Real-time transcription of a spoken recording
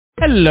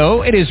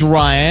Hello, it is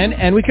Ryan,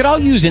 and we could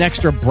all use an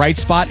extra bright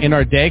spot in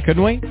our day,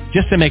 couldn't we?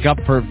 Just to make up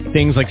for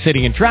things like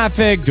sitting in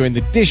traffic, doing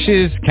the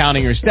dishes,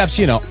 counting your steps,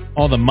 you know,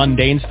 all the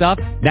mundane stuff.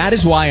 That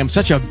is why I'm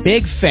such a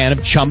big fan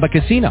of Chumba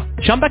Casino.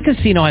 Chumba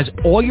Casino has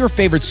all your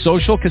favorite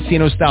social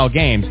casino-style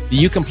games that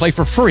you can play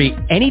for free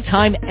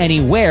anytime,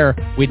 anywhere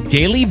with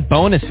daily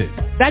bonuses.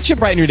 That should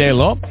brighten your day a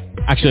little.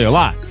 Actually, a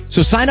lot.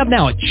 So sign up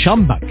now at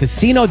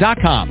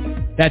ChumbaCasino.com.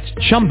 That's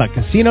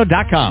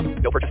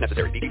ChumbaCasino.com. No purchase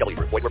necessary. VGW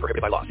Group. Void where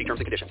prohibited by law. See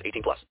terms and conditions.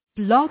 18+.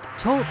 Blog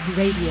Talk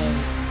Radio.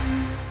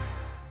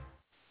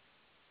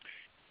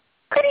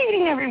 Good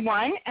evening,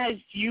 everyone. As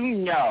you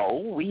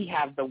know, we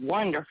have the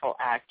wonderful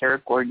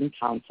actor Gordon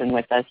Thomson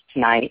with us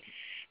tonight.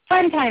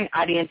 Primetime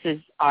audiences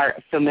are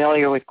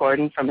familiar with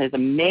Gordon from his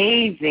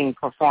amazing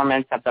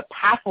performance of the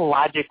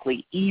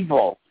pathologically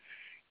evil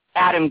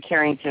Adam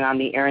Carrington on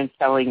the Aaron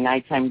Spelling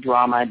nighttime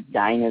drama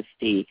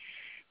Dynasty.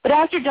 But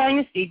after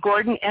Dynasty,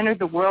 Gordon entered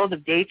the world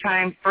of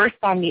daytime, first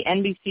on the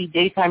NBC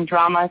daytime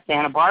drama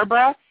Santa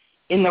Barbara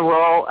in the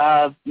role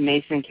of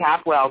Mason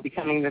Capwell,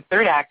 becoming the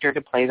third actor to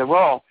play the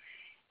role.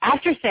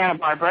 After Santa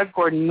Barbara,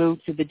 Gordon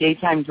moved to the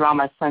daytime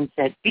drama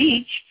Sunset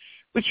Beach,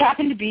 which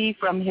happened to be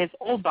from his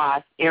old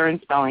boss, Aaron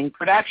Spelling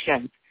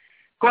Productions.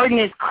 Gordon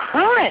is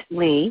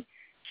currently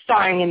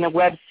starring in the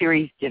web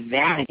series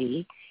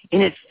DeVanity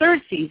in its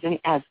third season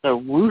as the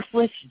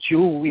ruthless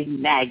jewelry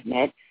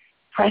magnate,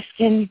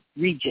 Preston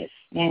Regis.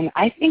 And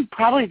I think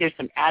probably there's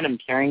some Adam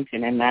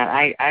Carrington in that,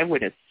 I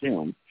would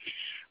assume.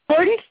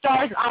 Gordon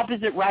stars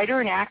opposite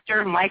writer and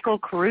actor Michael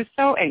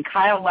Caruso and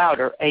Kyle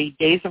Lowder, a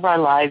Days of Our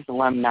Lives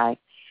alumni.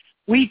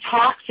 We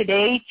talked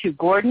today to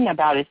Gordon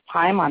about his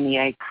time on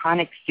the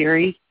iconic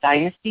series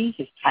Dynasty,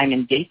 his time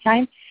in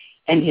daytime,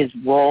 and his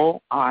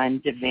role on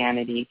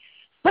DeVanity.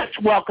 Let's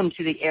welcome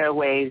to the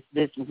airwaves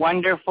this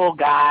wonderful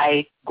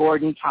guy,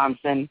 Gordon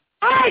Thomson.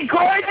 Hi,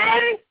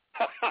 Gordon!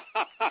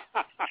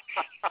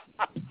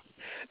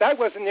 That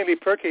wasn't nearly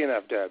perky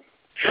enough, Deb.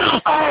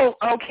 Oh,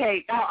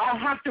 okay. I'll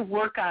have to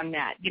work on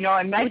that. You know,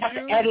 I might have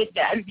to edit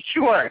that.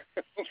 Sure.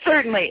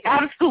 Certainly.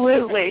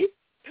 Absolutely.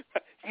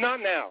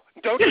 Not now.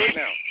 Don't do it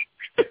now.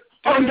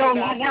 Oh, no,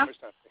 not now?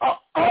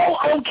 Oh,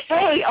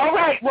 okay. All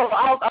right. Well,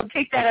 I'll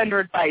take that under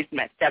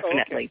advisement,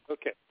 definitely.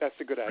 Okay. That's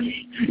a good idea.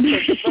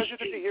 It's a pleasure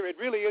to be here. It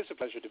really is a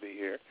pleasure to be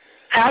here.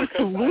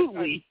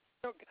 Absolutely.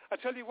 I'll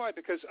tell you why,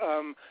 because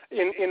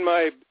in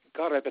my...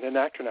 God, I've been an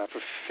actor now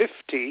for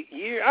 50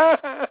 years.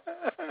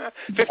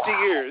 50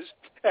 years.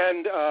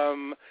 And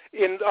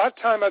in that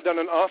time, I've done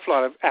an awful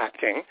lot of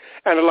acting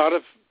and a lot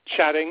of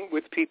chatting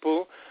with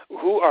people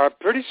who are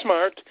pretty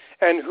smart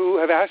and who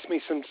have asked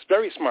me some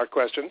very smart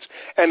questions.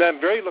 And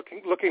I'm very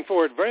looking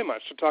forward very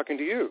much to talking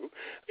to you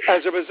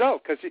as a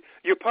result, because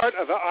you're part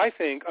of, I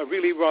think, a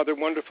really rather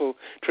wonderful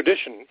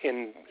tradition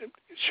in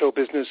show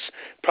business,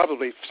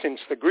 probably since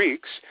the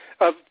Greeks,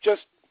 of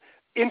just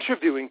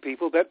interviewing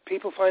people that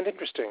people find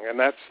interesting, and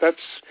that's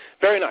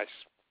very nice.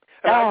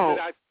 And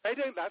I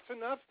think that's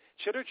enough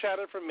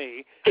chitter-chatter from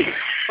me.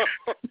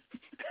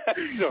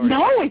 Sorry.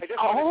 No, it's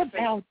all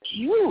about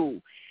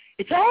you.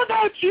 It's all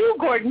about you,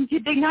 Gordon.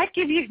 Did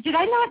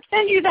I not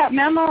send you that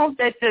memo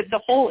that the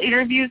whole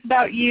interview is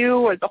about you,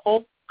 or the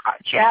whole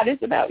chat is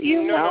about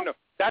you? No. No,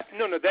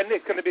 then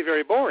it's going to be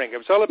very boring. If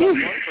it's all about one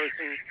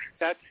person,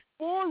 that's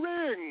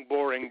boring.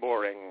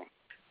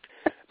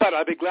 But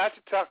I'd be glad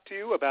to talk to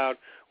you about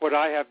what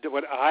I have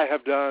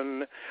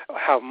done,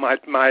 how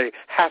my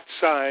hat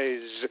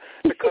size,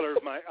 the color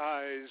of my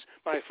eyes,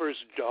 my first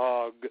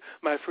dog,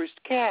 my first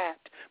cat,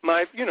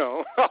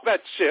 all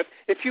that shit.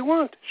 If you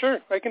want, sure,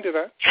 I can do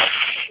that.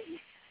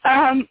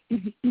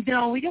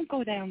 No, we don't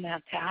go down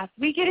that path.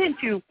 We get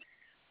into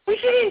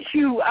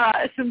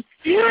some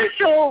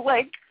spiritual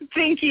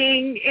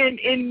thinking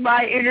in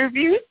my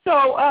interviews. So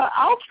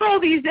I'll throw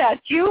these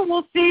at you.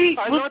 We'll see.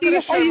 I'm not going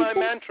to share my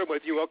mantra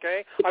with you,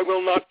 okay? I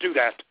will not do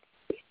that.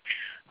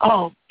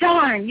 Oh,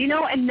 darn.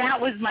 And that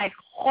was my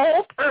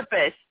whole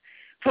purpose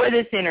for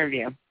this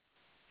interview.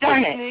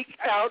 Darn it. Sneak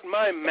out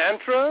my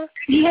mantra?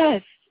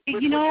 Yes.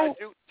 Which I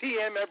do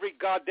TM every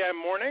goddamn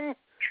morning?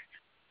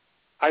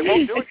 I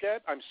won't do it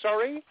yet. I'm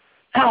sorry.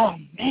 Oh,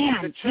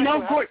 man. The check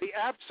will have to be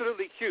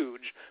absolutely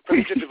huge for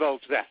me to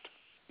divulge that.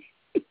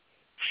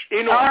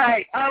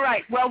 All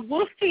right. Well,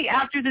 we'll see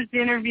after this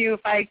interview if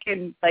I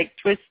can,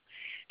 twist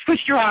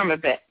your arm a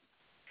bit.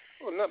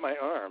 Well, not my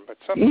arm, but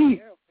something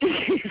else.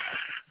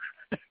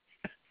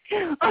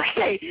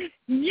 Okay.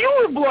 You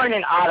were born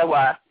in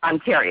Ottawa,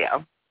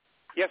 Ontario.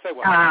 Yes, I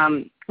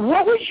was.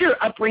 What was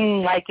your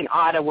upbringing like in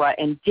Ottawa,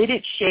 and did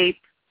it shape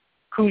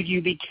who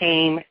you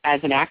became as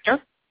an actor?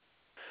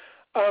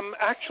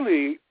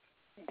 Actually,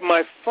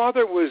 my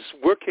father was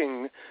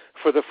working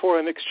for the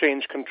Foreign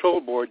Exchange Control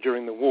Board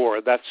during the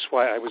war. That's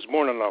why I was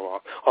born in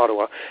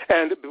Ottawa.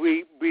 And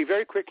we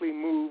very quickly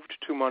moved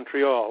to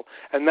Montreal,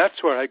 and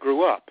that's where I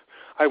grew up.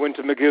 I went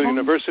to McGill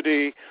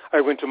University.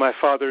 I went to my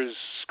father's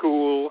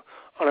school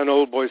on an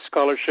old boys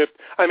scholarship.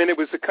 I mean, it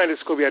was the kind of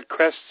school we had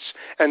crests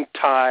and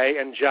tie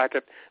and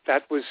jacket.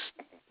 That's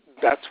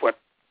what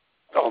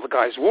all the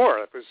guys wore.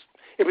 It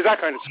was that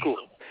kind of school.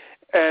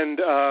 and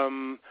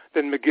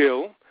then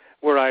McGill,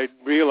 where I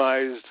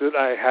realized that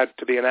I had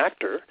to be an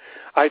actor.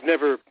 I'd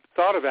never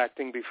thought of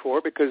acting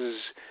before because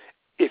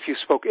if you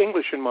spoke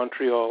English in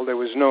Montreal, there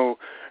was no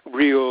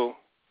real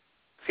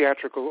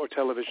theatrical or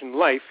television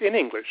life in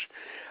English.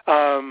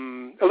 A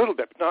little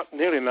bit, not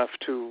nearly enough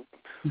to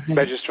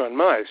register on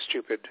my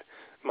stupid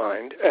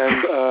mind.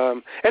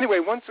 And anyway,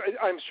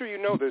 I'm sure you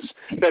know this,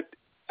 that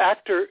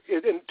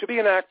to be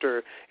an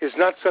actor is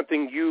not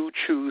something you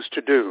choose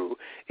to do.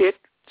 It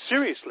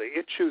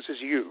chooses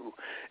you.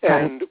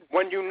 And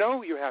when you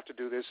know you have to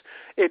do this,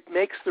 it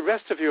makes the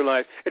rest of your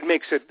life, it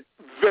makes it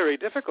very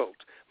difficult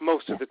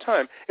most of the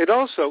time. It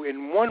also,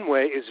 in one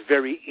way, is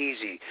very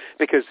easy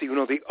because,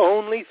 the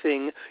only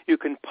thing you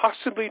can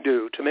possibly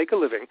do to make a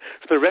living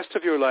for the rest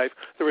of your life,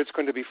 whether it's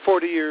going to be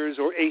 40 years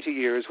or 80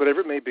 years, whatever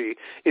it may be,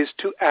 is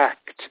to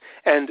act.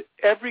 And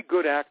every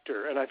good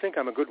actor, and I think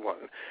I'm a good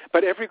one,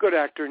 but every good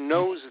actor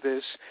knows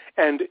this,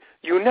 and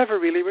you never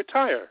really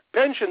retire.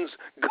 Pensions,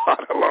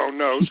 God alone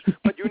knows,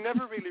 but you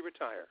never really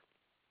retire.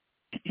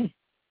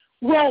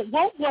 Well,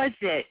 what was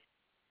it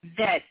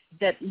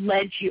that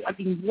led you? I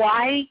mean,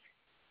 why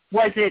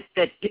was it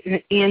that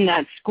in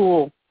that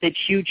school that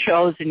you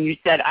chose and you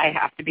said, I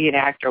have to be an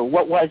actor?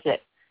 What was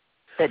it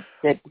that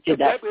did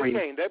that for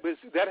you?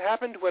 That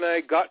happened when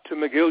I got to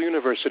McGill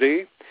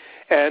University,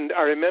 and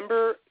I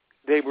remember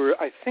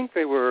I think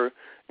they were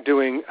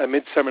doing A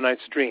Midsummer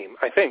Night's Dream,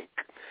 I think.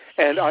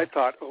 And I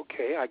thought,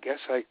 okay, I guess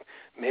I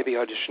maybe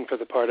audition for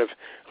the part of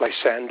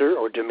Lysander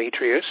or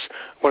Demetrius,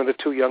 one of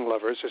the two young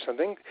lovers or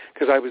something,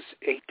 because I was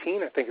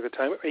 18, I think, at the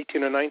time,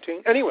 18 or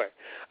 19. Anyway,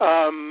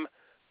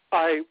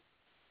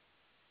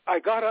 I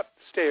got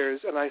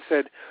upstairs and I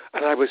said,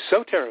 and I was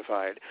so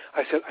terrified,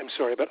 I said, I'm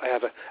sorry, but I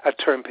have a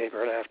term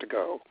paper and I have to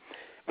go,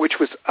 which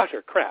was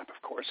utter crap,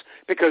 of course,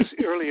 because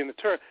early in the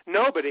term,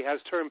 nobody has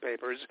term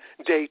papers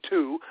day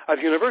 2 of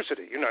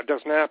university. It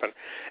doesn't happen.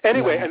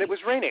 Anyway, and it was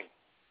raining.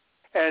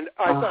 And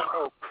I thought,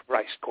 oh,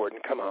 Christ, Gordon,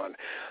 come on.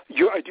 Do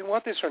you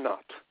want this or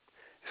not?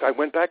 So I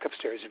went back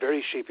upstairs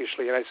very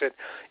sheepishly, and I said,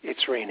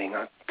 it's raining.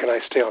 Can I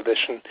stay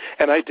audition?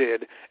 And I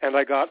did, and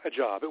I got a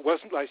job. It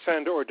wasn't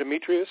Lysander or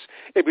Demetrius.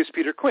 It was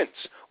Peter Quince,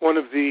 one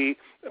of the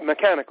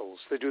mechanicals.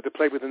 They do the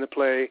play within the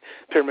play,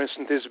 Pyramus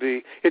and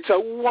Thisbe. It's a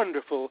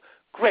wonderful,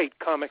 great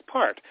comic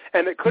part,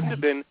 and it couldn't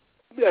have been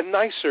a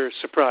nicer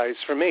surprise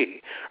for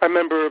me. I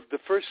remember the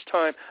first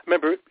time,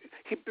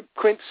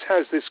 Quince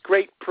has this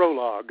great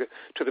prologue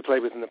to the play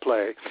within the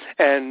play,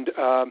 and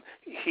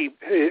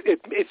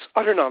it's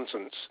utter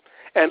nonsense.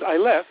 And I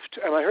left,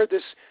 and I heard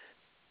this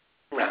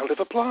round of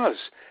applause.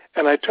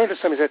 And I turned to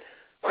somebody and said,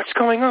 what's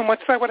going on?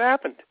 What's that? What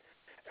happened?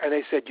 And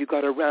they said, you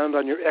got a round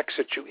on your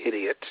exit, you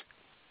idiot.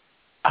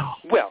 Oh.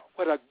 Well,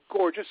 what a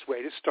gorgeous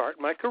way to start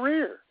my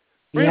career.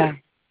 Really. Yeah.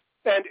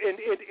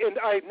 And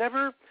I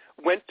never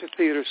went to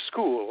theater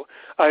school.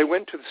 I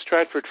went to the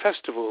Stratford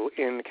Festival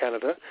in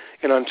Canada,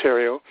 in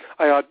Ontario.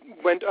 I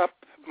went up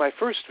my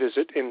first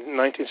visit in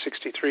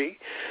 1963,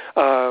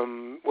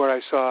 where I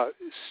saw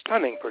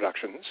stunning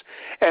productions.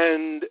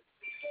 And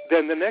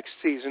then the next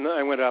season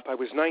I went up, I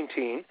was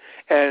 19,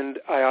 and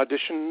I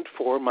auditioned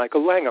for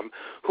Michael Langham,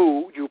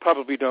 who you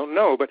probably don't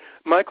know, but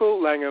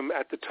Michael Langham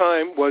at the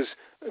time was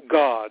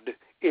God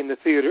in the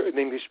theater, in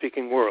the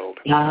English-speaking world.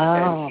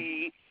 Oh.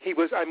 And he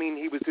was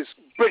this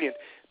brilliant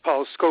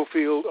Paul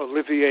Scofield,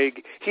 Olivier.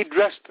 He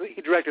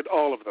directed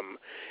all of them.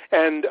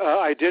 And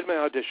I did my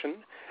audition,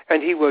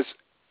 and he was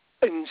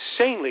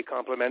insanely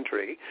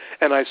complimentary,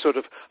 and I sort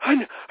of,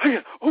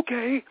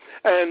 okay,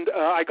 and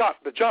I got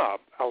the job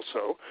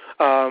also.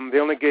 They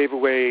only gave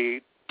away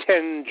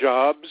 10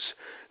 jobs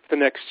the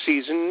next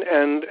season,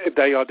 and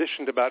they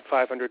auditioned about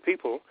 500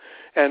 people,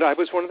 and I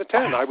was one of the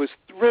 10. I was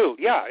thrilled.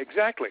 Yeah,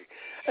 exactly.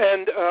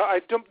 And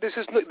this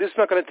is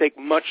not going to take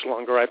much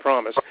longer, I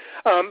promise.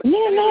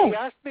 He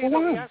asked me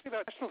about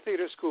National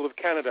Theatre School of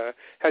Canada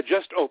had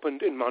just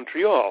opened in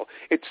Montreal.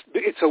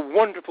 It's a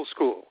wonderful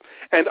school,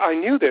 and I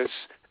knew this.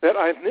 And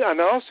I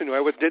also knew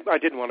I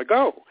didn't want to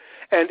go.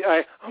 And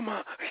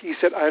he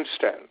said, I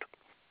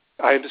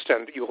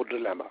understand your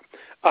dilemma.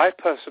 I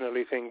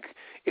personally think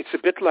it's a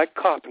bit like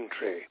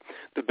carpentry.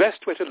 The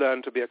best way to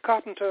learn to be a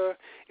carpenter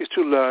is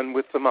to learn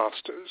with the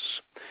masters.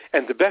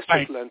 And the best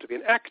way to learn to be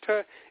an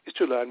actor is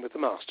to learn with the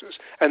masters.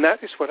 And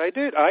that is what I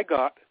did. I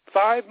got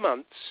 5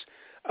 months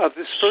of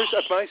this first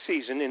of my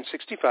season in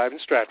 65 in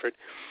Stratford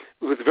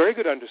with very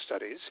good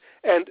understudies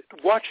and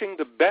watching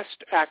the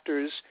best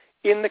actors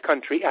in the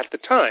country at the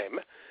time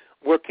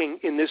working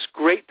in this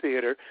great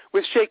theater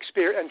with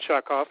Shakespeare and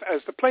Chekhov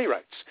as the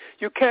playwrights.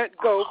 You can't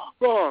go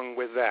wrong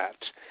with that.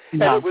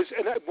 No.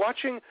 And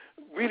watching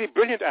really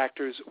brilliant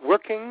actors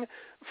working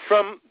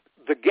from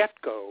the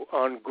get-go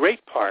on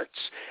great parts,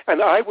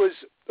 and I was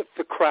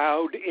the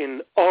crowd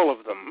in all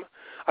of them.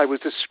 I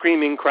was the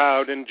screaming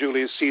crowd in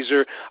Julius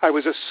Caesar. I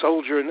was a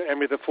soldier in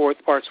Henry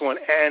IV, parts 1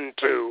 and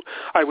 2.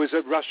 I was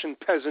a Russian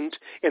peasant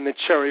in the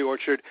cherry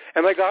orchard,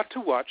 and I got to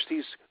watch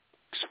these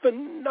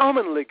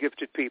phenomenally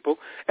gifted people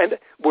and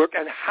work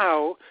and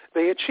how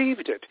they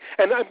achieved it.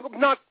 And I'm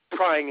not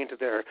prying into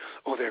their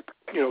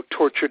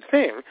tortured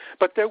thing,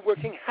 but their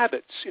working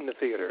habits in the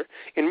theater,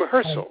 in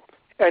rehearsal,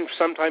 and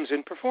sometimes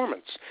in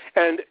performance.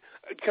 And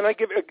can I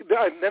give?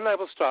 Then I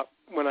will stop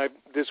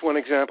this one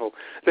example.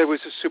 There was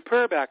a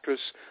superb actress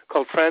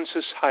called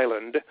Frances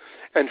Hyland,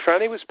 and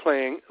Franny was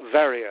playing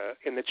Varia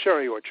in The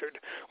Cherry Orchard,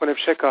 one of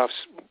Chekhov's.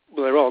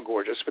 Well, they're all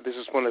gorgeous, but this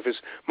is one of his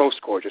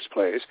most gorgeous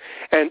plays.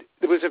 And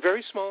there was a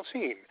very small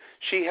scene.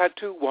 She had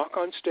to walk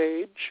on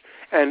stage,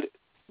 and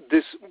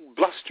this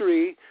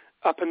blustery,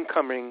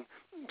 up-and-coming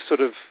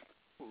sort of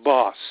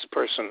boss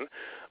person,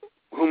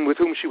 with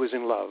whom she was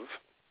in love,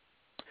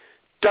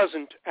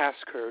 doesn't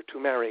ask her to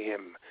marry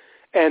him.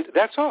 And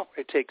that's all.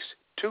 It takes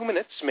 2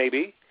 minutes,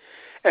 maybe.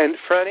 And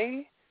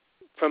Franny,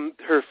 from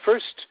her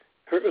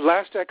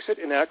last exit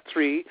in Act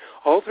 3,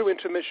 all through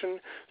intermission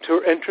to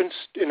her entrance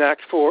in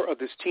Act 4 of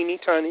this teeny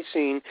tiny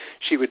scene,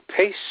 she would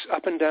pace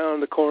up and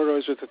down the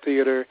corridors of the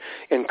theater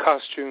in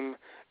costume,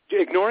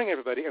 ignoring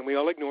everybody, and we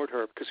all ignored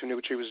her because we knew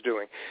what she was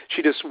doing.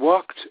 She just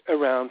walked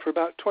around for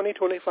about 20,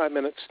 25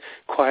 minutes,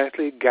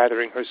 quietly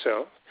gathering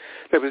herself.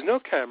 There was no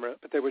camera,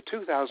 but there were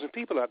 2,000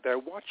 people out there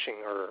watching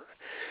her.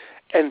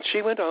 And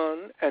she went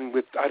on, and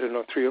with,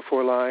 3 or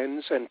 4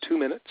 lines and 2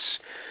 minutes,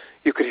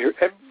 you could hear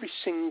every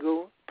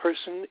single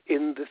person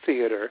in the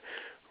theater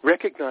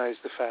recognize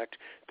the fact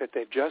that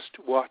they've just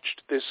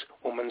watched this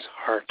woman's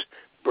heart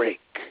break.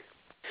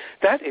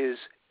 That is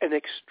an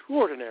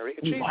extraordinary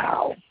achievement.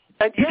 Wow.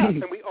 And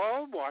and we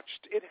all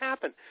watched it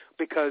happen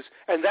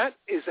and that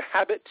is a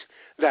habit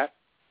that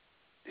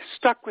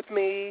stuck with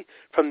me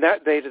from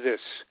that day to this.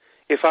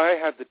 If I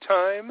have the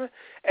time,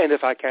 and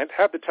if I can't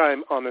have the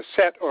time on the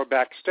set or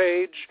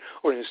backstage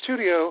or in the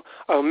studio,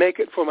 I'll make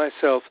it for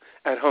myself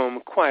at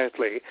home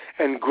quietly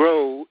and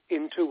grow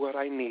into what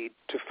I need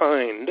to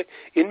find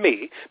in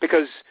me,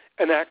 because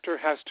an actor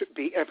has to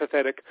be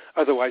empathetic,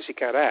 otherwise he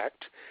can't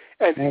act.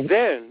 And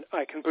then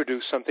I can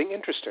produce something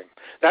interesting.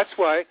 That's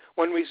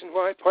one reason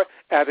why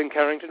Adam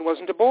Carrington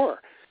wasn't a bore.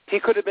 He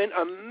could have been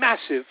a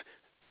massive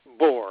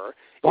bore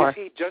if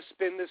he'd just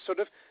been this sort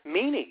of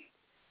meanie.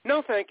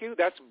 No, thank you.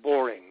 That's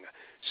boring.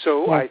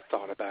 So I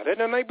thought about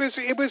it, and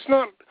it was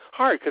not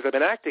hard because I've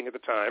been acting at the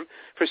time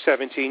for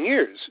 17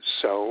 years.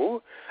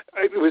 So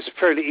it was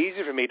fairly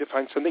easy for me to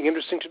find something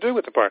interesting to do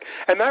with the part.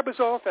 And that was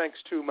all thanks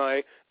to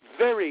my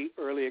very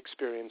early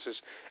experiences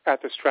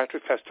at the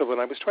Stratford Festival when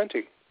I was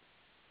 20.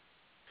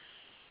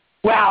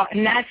 Wow,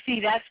 and that's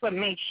what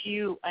makes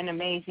you an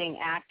amazing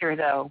actor,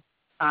 though,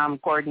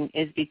 Gordon,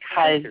 is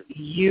because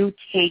you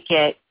take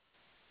it.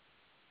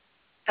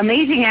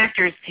 Amazing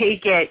actors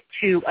take it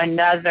to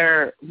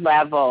another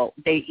level.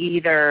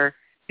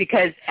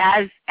 Because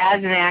as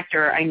an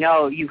actor, I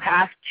know you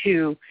have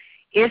to,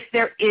 if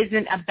there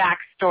isn't a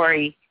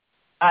backstory,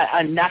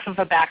 enough of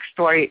a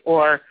backstory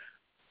or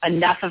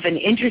enough of an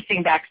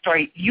interesting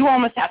backstory, you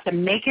almost have to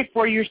make it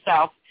for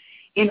yourself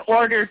in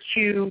order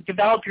to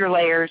develop your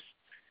layers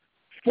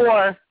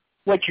for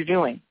what you're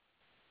doing.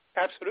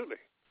 Absolutely.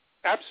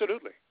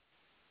 Absolutely.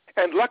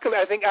 And luckily,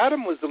 I think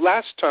Adam was the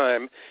last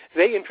time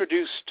they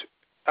introduced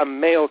a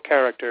male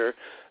character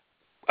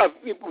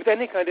with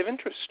any kind of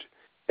interest.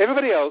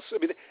 Everybody else,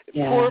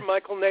 poor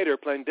Michael Nader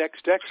playing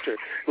Dexter,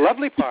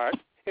 lovely part,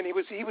 and he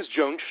was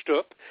Joan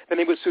Stupp, then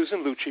he was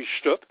Susan Lucci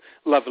Stupp,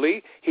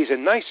 lovely. He's a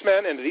nice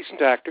man and a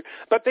decent actor,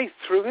 but they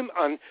threw him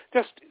on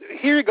just,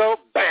 here you go,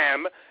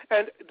 bam,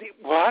 and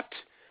what?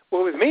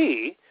 Well, with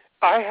me,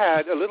 I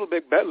had a little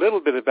bit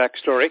of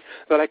backstory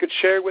that I could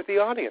share with the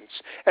audience.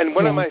 And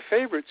one of my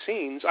favorite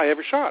scenes I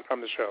ever shot on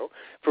the show,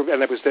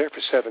 and I was there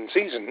for 7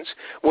 seasons,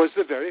 was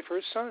the very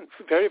first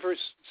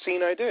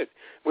scene I did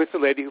with the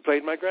lady who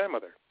played my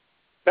grandmother.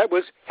 That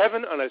was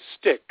heaven on a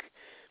stick.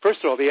 First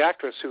of all, the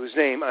actress, whose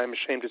name I'm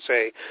ashamed to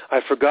say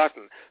I've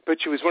forgotten,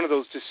 but she was one of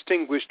those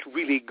distinguished,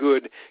 really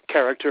good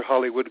character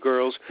Hollywood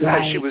girls,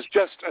 and she was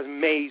just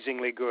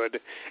amazingly good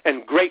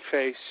and great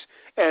face.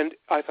 And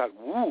I thought,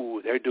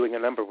 woo, they're doing a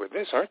number with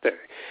this, aren't they?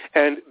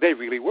 And they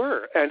really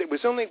were. And it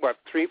was only,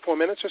 3-4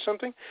 minutes or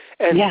something?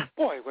 And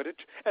boy,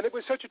 and it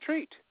was such a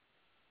treat.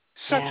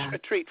 Such a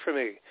treat for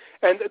me.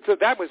 And so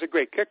that was a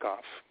great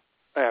kickoff,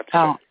 I have to say.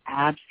 Oh,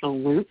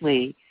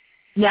 absolutely.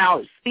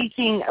 Now,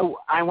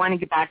 I want to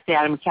get back to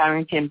Adam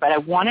Carrington, but I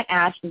want to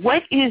ask,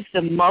 what is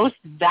the most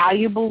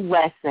valuable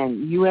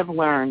lesson you have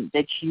learned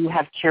that you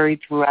have carried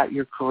throughout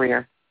your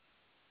career?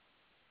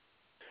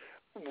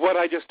 What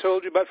I just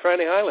told you about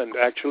Franny Hyland,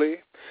 actually.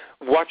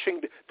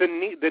 Watching the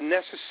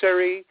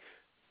necessary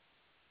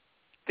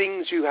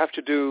things you have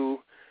to do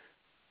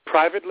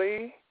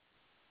privately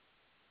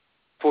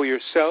for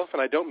yourself,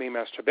 and I don't mean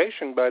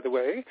masturbation, by the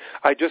way.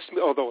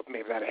 Although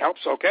maybe that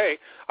helps, okay.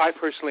 I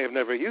personally have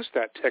never used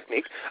that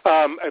technique,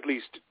 at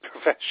least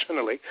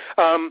professionally.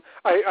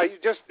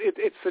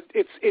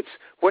 It's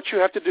what you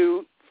have to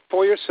do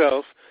for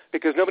yourself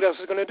because nobody else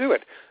is going to do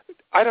it.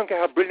 I don't care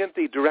how brilliant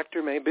the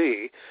director may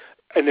be,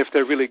 and if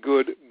they're really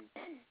good,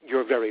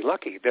 you're very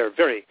lucky. They're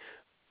very,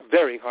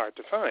 very hard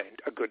to find,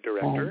 a good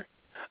director.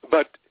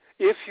 But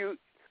if you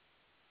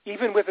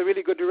even with a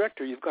really good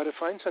director, you've got to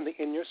find something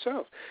in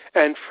yourself.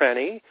 And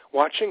Franny,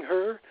 watching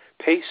her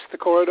pace the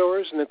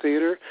corridors in the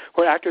theater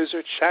where actors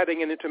are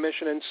chatting in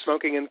intermission and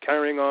smoking and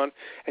carrying on,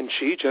 and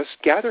she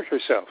just gathered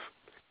herself.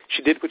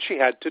 She did what she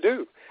had to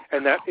do,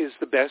 and that is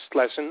the best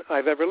lesson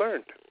I've ever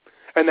learned.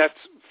 And that's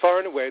far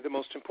and away the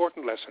most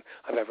important lesson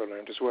I've ever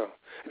learned as well.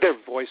 There are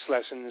voice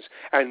lessons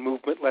and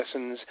movement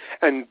lessons,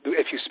 and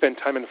if you spend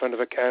time in front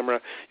of a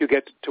camera, you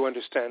get to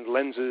understand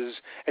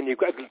lenses, and you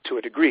get to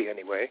a degree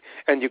anyway,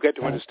 and you get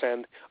to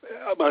understand,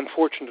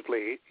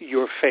 unfortunately,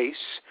 your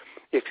face.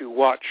 If you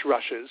watch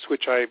rushes,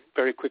 which I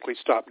very quickly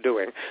stopped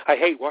doing, I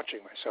hate watching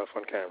myself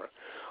on camera.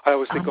 I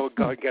always think, oh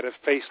God, get a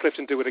facelift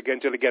and do it again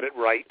till I get it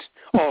right,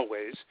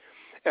 always.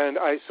 And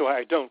so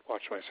I don't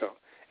watch myself.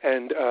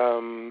 And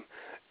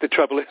the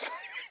trouble is,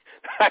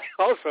 I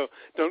also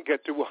don't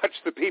get to watch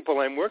the people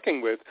I'm working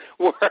with,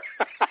 where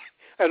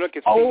I don't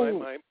get to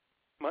see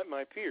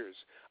my peers,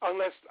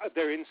 unless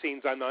they're in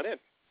scenes I'm not in.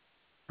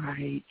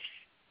 Right.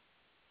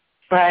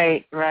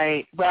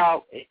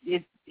 Well,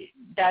 it's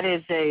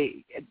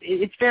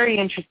very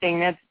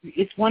interesting.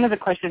 It's one of the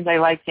questions I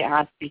like to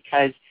ask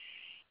because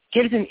it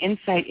gives an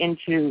insight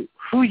into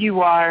who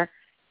you are,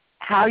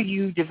 how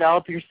you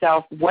develop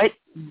yourself, what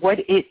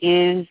it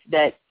is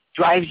that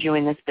drives you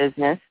in this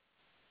business,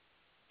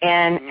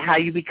 and how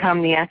you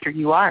become the actor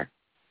you are.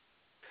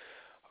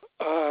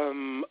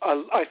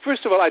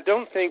 First of all, I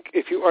don't think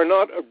if you are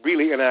not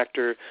really an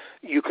actor,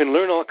 you can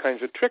learn all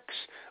kinds of tricks,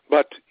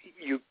 but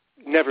you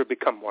never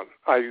become one.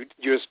 You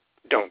just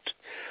don't.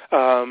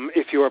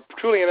 If you are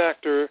truly an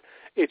actor,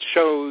 it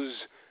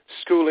shows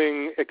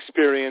schooling,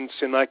 experience,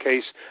 in my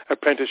case,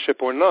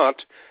 apprenticeship or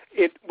not,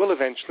 it will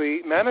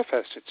eventually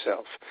manifest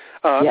itself.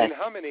 Yes. And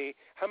how many,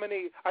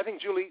 I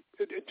think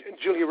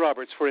Julia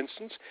Roberts, for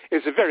instance,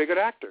 is a very good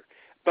actor.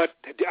 But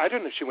I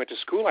don't know if she went to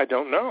school. I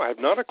don't know. I have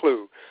not a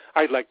clue.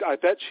 I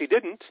bet she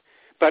didn't.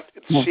 But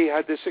she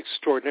had this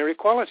extraordinary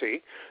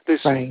quality,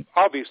 this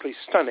obviously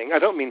stunning. I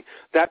don't mean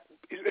that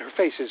her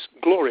face is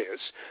glorious,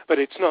 but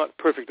it's not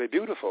perfectly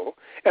beautiful.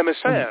 Emma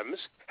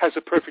Samms has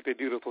a perfectly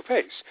beautiful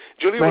face.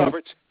 Julia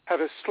Roberts had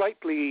a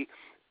slightly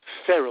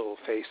feral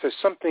face. There's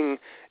something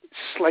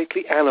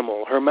slightly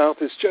animal. Her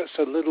mouth is just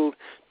a little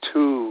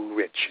too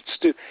rich.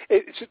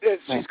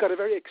 She's got a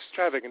very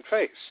extravagant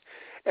face.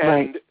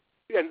 And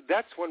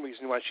that's one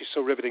reason why she's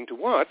so riveting to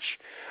watch.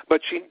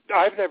 But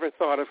I've never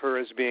thought of her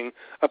as being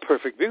a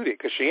perfect beauty,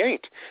 because she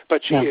ain't.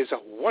 But she is a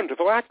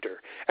wonderful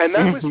actor. And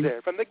that was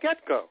there from the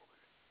get-go.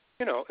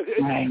 You know,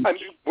 I'm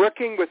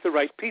working with the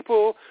right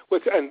people,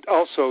 and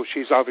also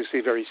she's obviously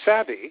very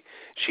savvy.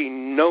 She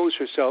knows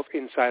herself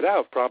inside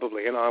out,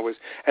 probably, and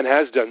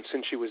has done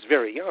since she was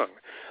very young.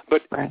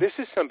 But this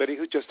is somebody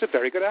who's just a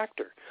very good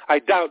actor. I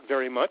doubt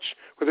very much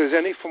whether there's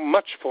any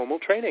much formal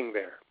training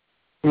there.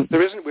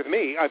 There isn't with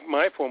me.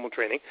 My formal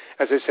training,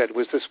 as I said,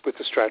 was with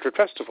the Stratford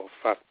Festival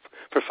for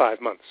 5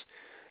 months.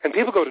 And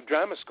people go to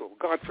drama school,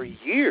 God, for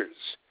years.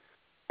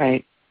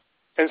 Right.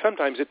 And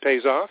sometimes it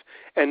pays off,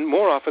 and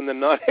more often than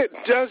not, it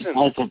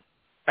doesn't.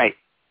 Right.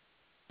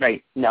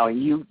 No,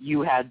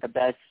 you had the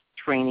best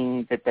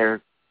training that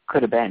there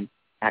could have been,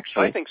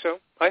 actually. I think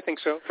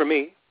so, for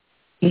me.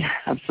 Yeah,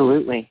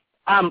 absolutely.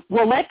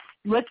 Well, let's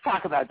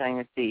talk about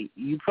Dynasty.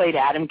 You played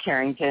Adam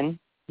Carrington.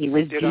 He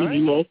was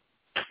DVA.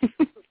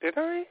 Did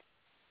I?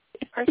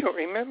 I don't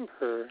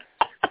remember.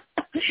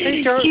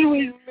 He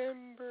was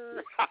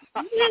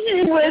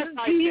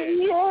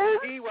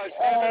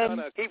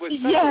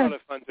such a lot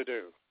of fun to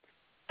do.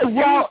 You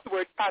used the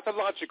word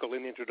pathological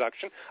in the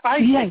introduction. I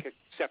take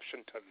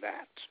exception to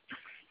that.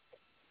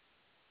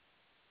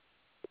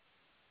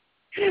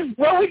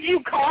 What would you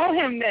call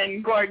him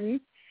then,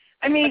 Gordon?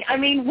 I mean,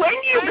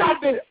 when you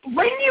got the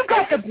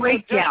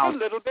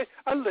breakdown,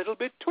 a little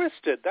bit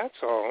twisted.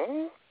 That's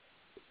all.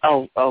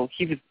 Oh,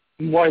 he was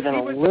more than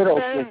a little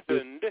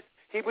twisted.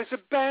 He was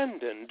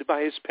abandoned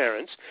by his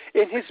parents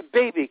in his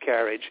baby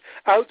carriage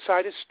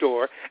outside a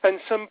store,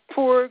 and some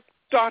poor,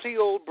 dotty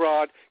old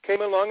broad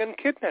came along and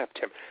kidnapped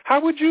him. How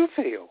would you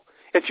feel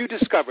if you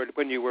discovered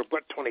when you were,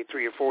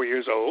 23 or 4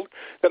 years old,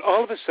 that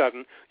all of a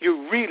sudden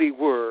you really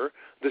were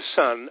the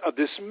son of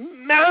this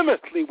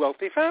mammothly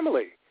wealthy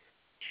family?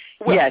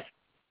 Well, yes.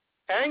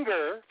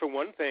 Anger, for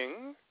one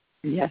thing.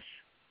 Yes.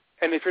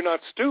 And if you're not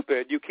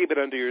stupid, you keep it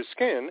under your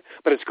skin,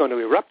 but it's going to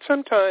erupt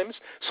sometimes.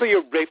 So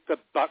you rape the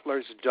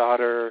butler's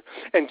daughter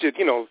and,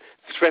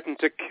 threaten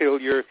to kill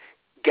your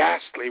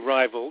ghastly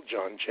rival,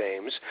 John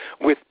James,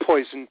 with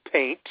poison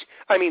paint.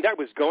 I mean, that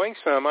was going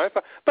some, I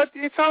thought. But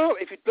it's all,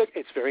 if you look,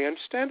 it's very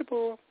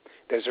understandable.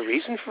 There's a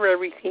reason for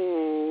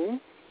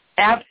everything.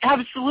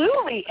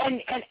 Absolutely.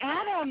 And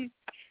Adam,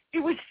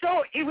 it was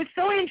so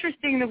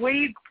interesting the way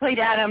you played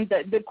Adam.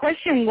 The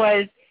question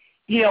was,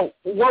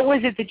 what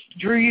was it that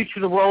drew you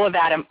to the role of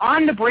Adam?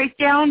 On the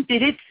breakdown,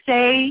 did it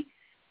say,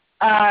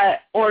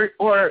 or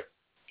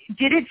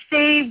did it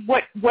say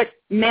what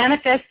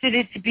manifested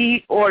it to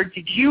be, or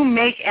did you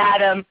make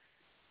Adam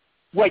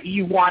what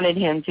you wanted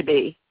him to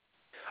be?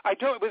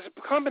 It was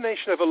a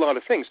combination of a lot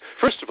of things.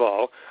 First of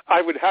all,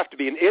 I would have to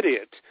be an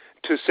idiot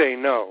to say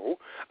no.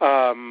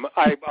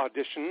 I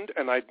auditioned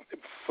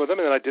for them,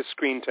 and then I did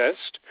screen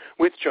test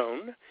with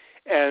Joan,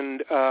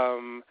 and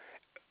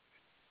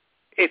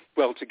it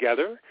well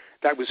together.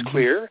 That was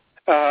clear.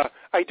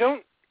 I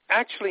don't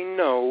actually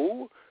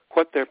know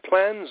what their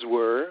plans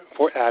were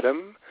for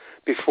Adam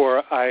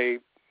before I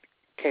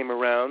came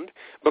around,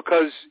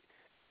 because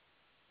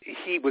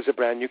he was a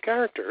brand new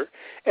character,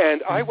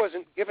 and I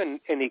wasn't given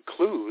any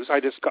clues. I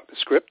just got the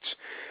script,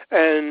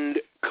 and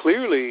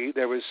clearly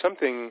there was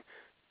something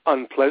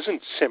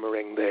unpleasant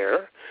simmering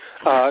there.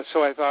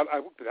 So I thought,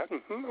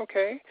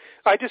 okay.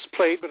 I just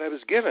played what I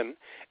was given,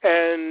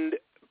 and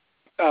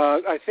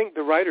I think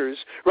the writers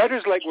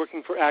like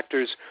working for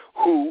actors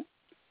who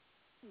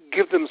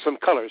give them some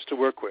colors to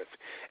work with.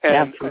 And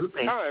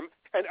Absolutely. At the time,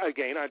 and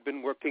again, I'd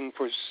been working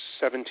for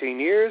 17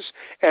 years,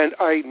 and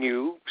I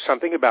knew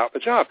something about the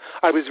job.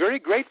 I was very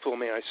grateful,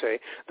 may I say,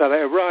 that I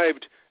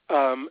arrived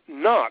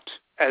not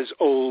as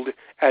old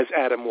as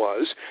Adam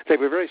was. They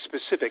were very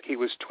specific. He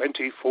was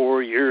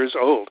 24 years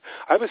old.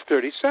 I was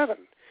 37.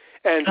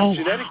 And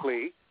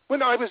genetically,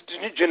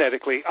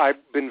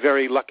 I've been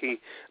very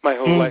lucky my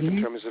whole life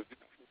in terms of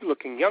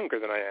looking younger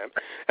than I am.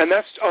 And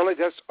that's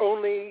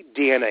only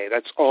DNA.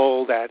 That's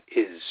all that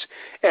is.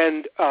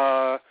 And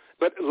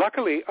but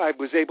luckily, I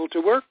was able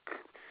to work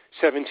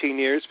 17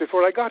 years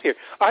before I got here.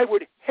 I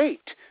would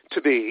hate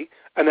to be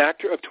an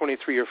actor of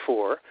 23 or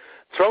 4,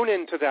 thrown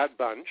into that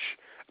bunch.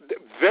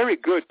 Very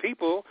good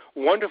people,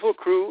 wonderful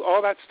crew,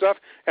 all that stuff.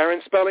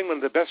 Aaron Spelling, one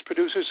of the best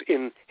producers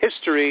in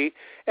history.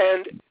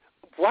 And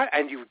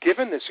you've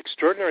given this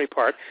extraordinary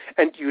part,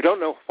 and you don't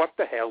know what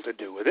the hell to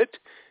do with it.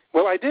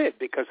 Well, I did,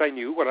 because I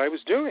knew what I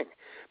was doing.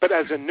 But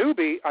as a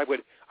newbie, I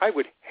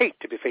would hate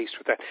to be faced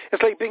with that.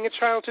 It's like being a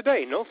child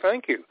today. No,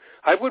 thank you.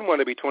 I wouldn't want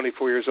to be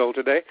 24 years old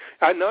today.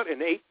 I'm not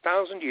in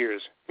 8,000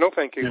 years. No,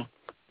 thank you.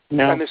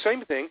 No. And the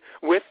same thing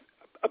with,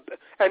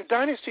 and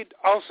Dynasty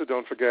also,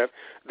 don't forget,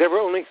 there were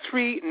only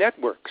 3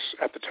 networks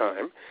at the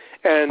time.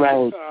 And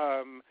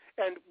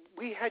and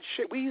we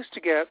used to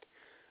get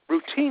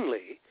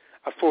routinely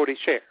a 40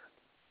 share.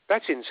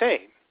 That's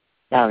insane.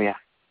 Oh, yeah.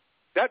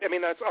 That's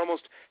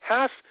almost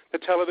half the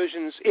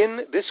televisions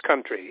in this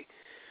country.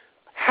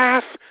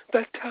 Half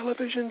the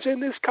televisions in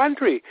this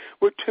country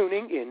were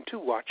tuning in to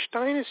watch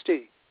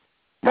Dynasty.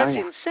 That's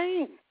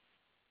insane.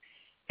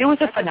 It was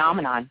a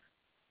phenomenon.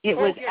 It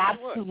was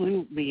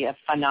absolutely a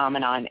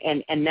phenomenon.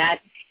 And that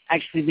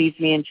actually leads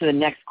me into the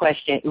next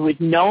question. It was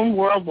known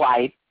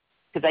worldwide,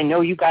 because I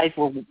know you guys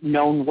were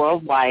known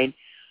worldwide.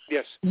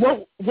 Yes.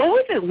 What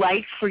was it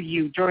like for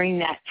you during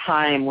that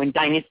time when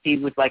Dynasty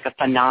was like a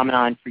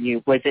phenomenon for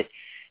you? Was it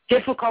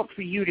difficult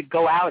for you to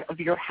go out of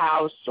your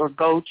house or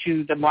go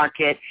to the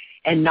market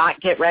and not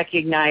get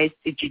recognized?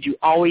 Did you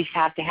always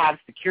have to have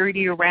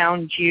security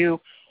around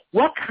you?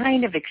 What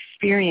kind of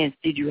experience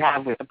did you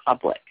have with the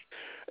public?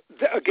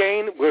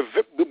 Again,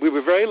 we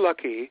were very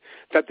lucky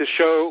that the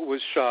show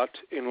was shot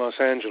in Los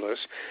Angeles.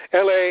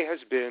 L.A. has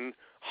been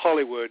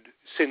Hollywood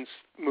since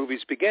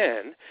movies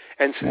began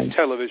and since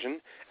television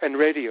and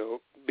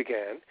radio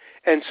began.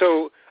 And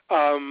so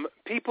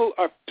people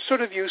are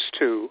sort of used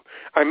to,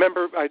 I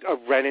remember I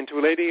ran into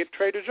a lady at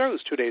Trader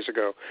Joe's 2 days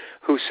ago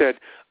who said,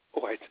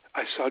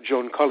 I saw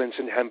Joan Collins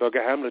in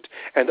Hamburger Hamlet,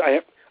 and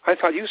I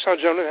thought, you saw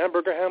Joan in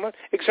Hamburger Hamlet?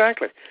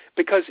 Exactly.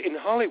 Because in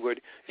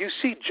Hollywood, you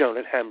see Joan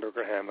at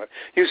Hamburger Hamlet.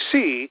 You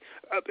see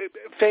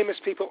famous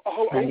people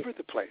all over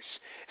the place.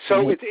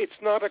 So it's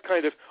not a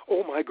kind of,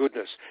 oh, my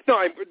goodness. No,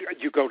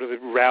 you go to the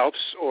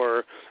Ralph's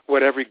or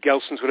whatever,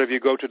 Gelson's, whatever you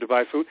go to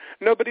buy food.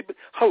 Nobody,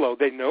 hello,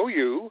 they know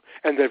you,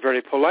 and they're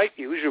very polite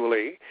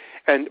usually,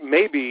 and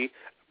maybe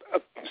a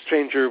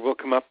stranger will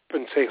come up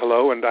and say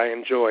hello, and I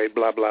enjoy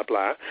blah, blah,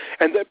 blah.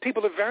 And the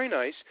people are very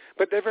nice,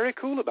 but they're very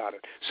cool about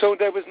it. So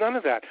there was none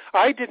of that.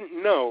 I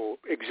didn't know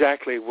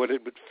exactly what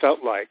it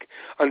felt like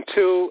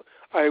until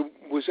I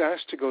was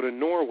asked to go to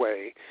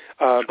Norway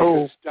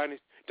because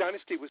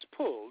Dynasty was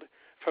pulled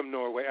from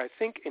Norway, I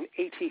think, in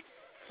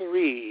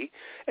 1983,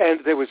 and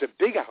there was a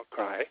big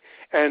outcry.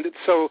 And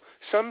so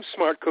some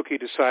smart cookie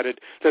decided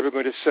they were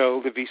going to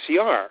sell the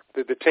VCR,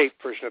 the tape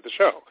version of the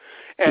show.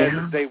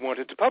 And they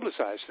wanted to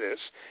publicize this.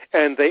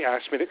 And they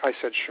asked me I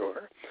said,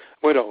 sure.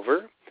 Went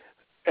over,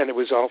 and it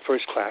was all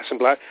first class and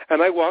black.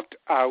 And I walked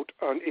out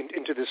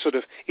into this sort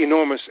of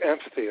enormous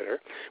amphitheater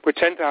with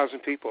 10,000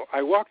 people.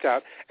 I walked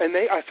out, and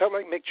I felt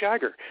like Mick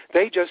Jagger.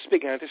 They just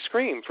began to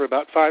scream for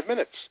about 5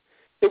 minutes.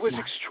 It was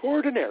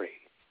extraordinary.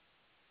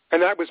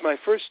 And that was my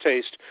first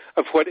taste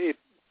of what it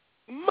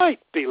might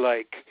be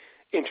like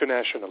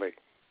internationally.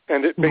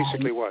 And it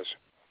basically was.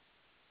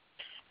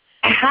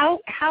 How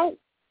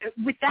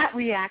with that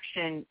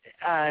reaction,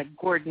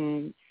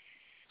 Gordon,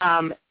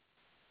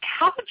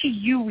 how do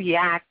you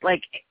react?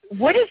 Like,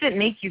 what does it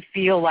make you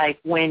feel like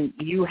when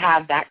you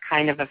have that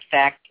kind of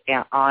effect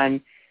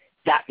on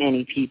that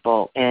many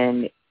people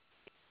and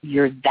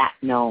you're that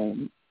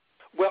known?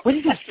 Well, what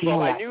does it feel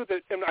like? I knew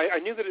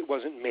that it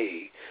wasn't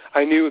me.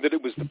 I knew that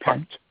it was the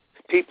part.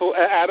 People,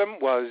 Adam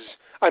was,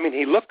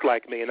 he looked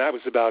like me, and that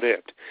was about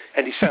it.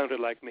 And he sounded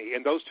like me,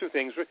 and those two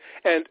things were,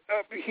 and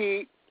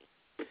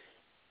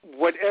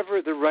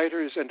whatever the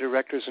writers and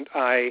directors and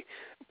I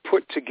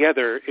put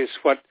together is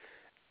what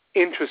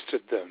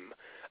interested them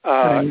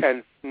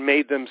and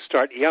made them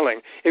start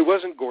yelling. It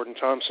wasn't Gordon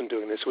Thomson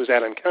doing this. It was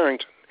Adam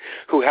Carrington,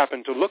 who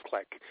happened to look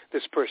like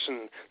this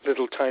person,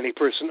 little tiny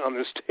person on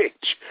the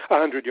stage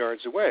 100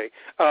 yards away.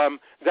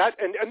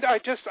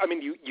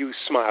 You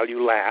smile,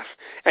 you laugh,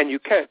 and you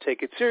can't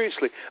take it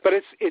seriously. But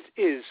it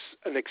is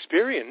an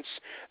experience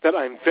that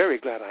I'm very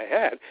glad I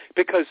had,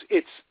 because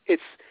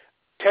it's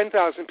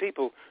 10,000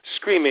 people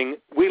screaming,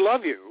 "We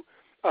love you,"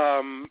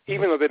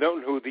 even though they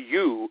don't know who the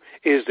you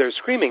is they're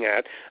screaming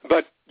at,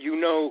 but you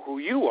know who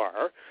you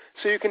are,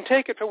 so you can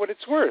take it for what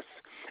it's worth.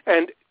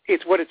 And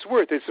it's what it's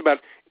worth. It's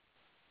about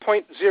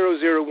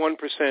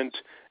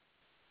 0.001%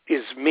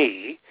 is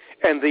me,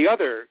 and the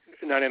other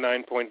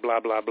 99 point blah,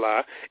 blah,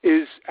 blah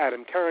is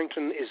Adam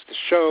Carrington, is the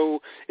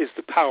show, is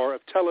the power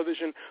of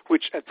television,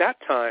 which at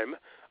that time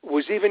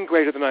was even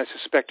greater than I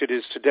suspect it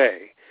is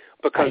today,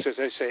 because, as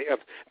I say,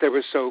 there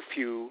were so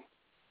few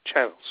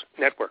channels,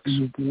 networks.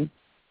 Mm-hmm.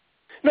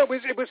 No,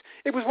 it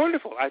was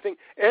wonderful. I think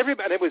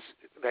everybody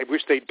they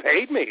wish they'd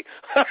paid me.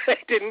 They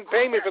didn't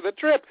pay me for the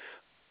trip,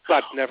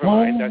 but never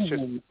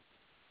mind.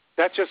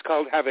 That's just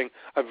called having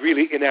a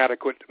really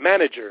inadequate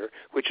manager,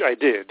 which I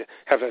did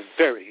have a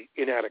very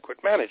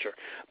inadequate manager.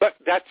 But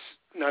that's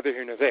neither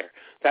here nor there.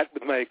 That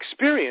with my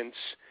experience,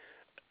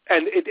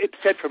 and it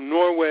fed from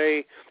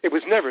Norway. It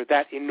was never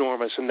that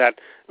enormous and that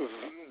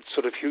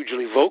sort of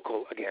hugely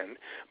vocal again,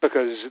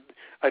 because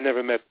I'd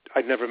never met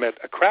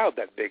a crowd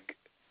that big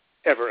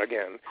ever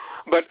again.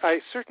 But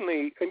I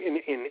certainly,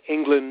 in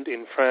England,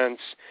 in France,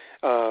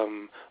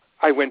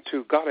 I went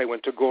to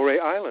Gorée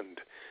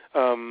Island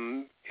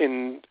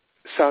in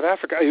South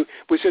Africa. It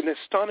was an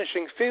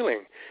astonishing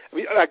feeling.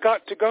 I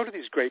got to go to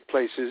these great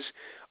places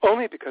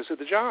only because of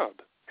the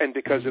job and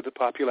because of the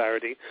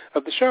popularity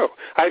of the show.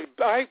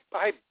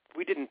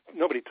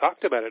 Nobody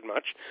talked about it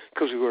much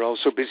because we were all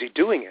so busy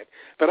doing it.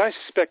 But I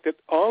suspect that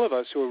all of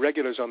us who were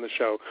regulars on the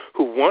show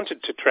who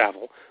wanted to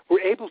travel were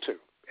able to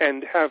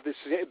and have the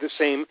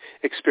same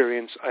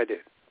experience I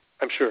did.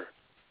 I'm sure.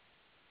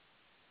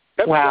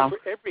 That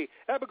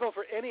would go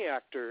for any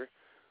actor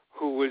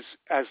who was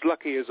as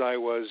lucky as I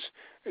was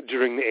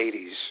during the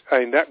 80s. I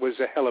mean, that was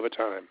a hell of a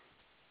time.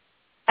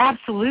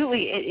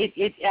 Absolutely.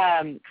 It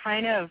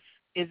kind of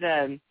is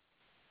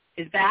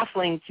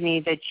baffling to me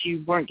that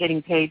you weren't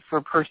getting paid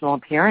for personal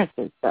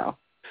appearances, though.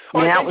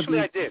 Eventually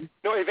I did.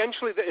 No,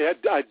 eventually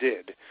I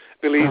did,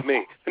 believe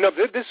me. No,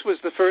 this was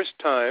the first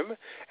time,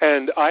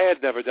 and I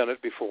had never done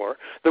it before.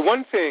 The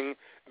one thing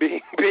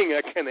being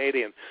a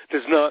Canadian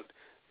does not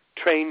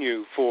train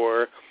you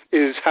for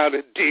is how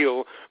to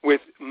deal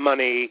with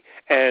money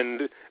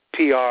and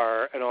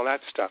PR and all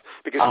that stuff,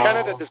 because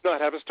Canada does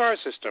not have a star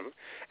system,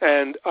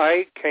 and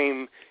I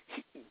came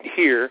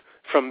here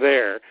from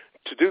there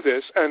to do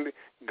this, and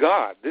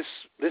God, this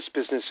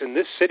business in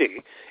this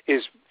city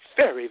is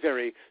very,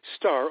 very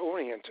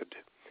star-oriented.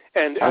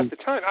 And at the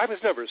time, I was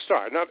never a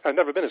star. I've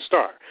never been a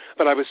star,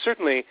 but I was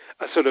certainly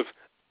a sort of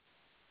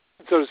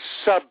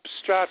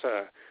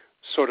substrata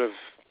sort of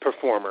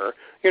performer,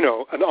 and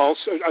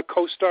also a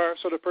co-star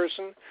sort of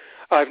person.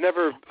 I've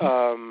never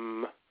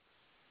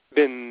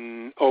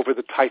been over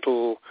the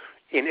title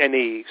in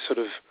any sort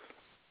of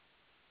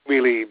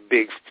really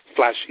big,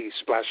 flashy,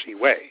 splashy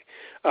way,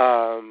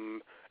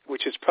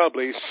 which has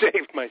probably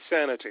saved my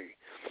sanity.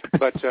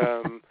 But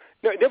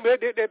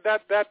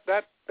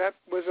that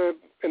was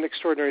an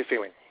extraordinary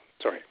feeling.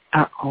 Sorry.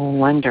 Oh,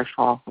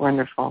 wonderful,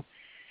 wonderful.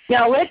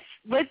 Now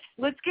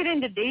let's get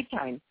into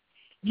daytime.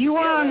 You were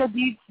on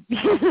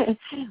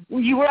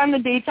the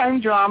daytime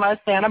drama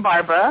Santa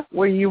Barbara,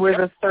 where you were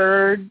the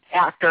third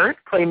actor,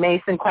 play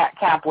Mason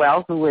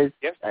Capwell, who was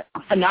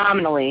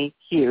phenomenally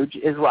huge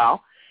as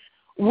well.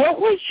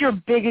 What was your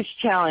biggest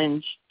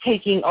challenge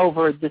taking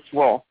over this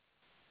role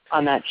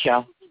on that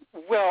show?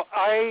 Well,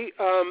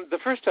 the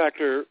first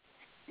actor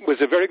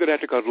was a very good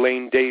actor called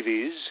Lane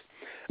Davies.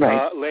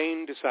 Right.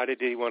 Lane decided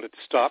he wanted to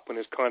stop when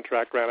his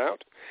contract ran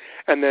out.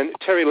 And then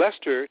Terry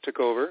Lester took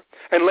over.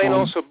 And Lane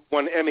also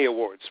won Emmy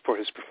Awards for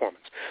his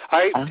performance.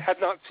 I had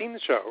not seen the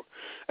show.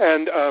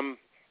 And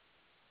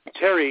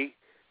Terry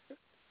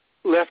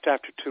left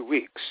after 2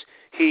 weeks.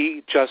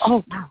 He just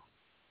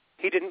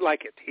he didn't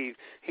like it.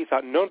 He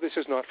thought, no, this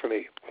is not for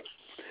me.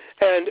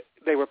 And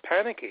they were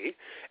panicky.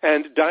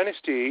 And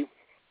Dynasty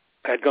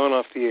had gone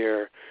off the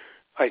air,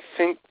 I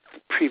think,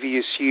 the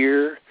previous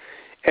year.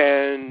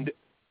 And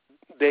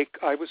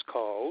I was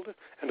called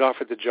and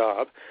offered the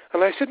job,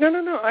 and I said,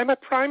 no, I'm a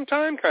prime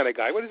time kind of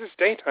guy. What is this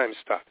daytime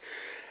stuff?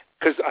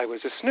 Because I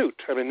was a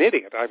snoot. I'm an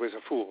idiot. I was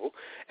a fool.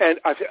 And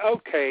I said,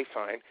 okay,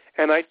 fine.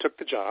 And I took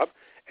the job,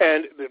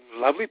 and the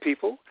lovely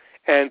people,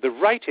 and the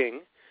writing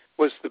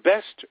was the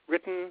best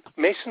written.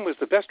 Mason was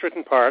the best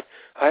written part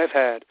I have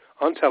had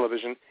on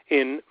television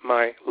in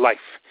my life.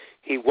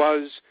 He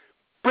was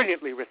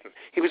brilliantly written.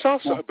 He was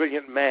also a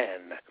brilliant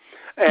man.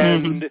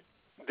 And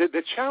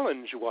the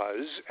challenge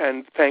was,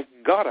 and thank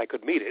God I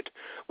could meet it,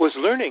 was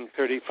learning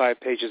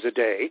 35 pages a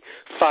day,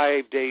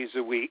 5 days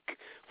a week,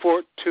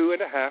 for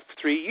 2.5,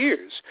 3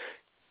 years.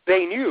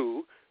 they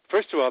knew,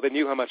 first of all, they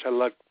knew how much I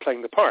loved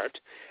playing the part,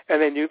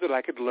 and they knew that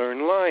I could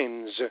learn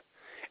lines.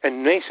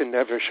 And Mason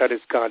never shut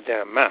his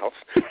goddamn mouth.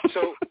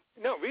 So,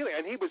 no, really,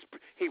 and he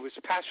was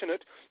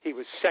passionate, he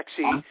was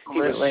sexy, Absolutely. He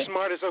was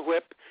smart as a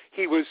whip,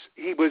 he was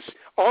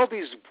all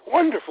these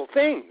wonderful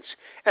things,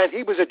 and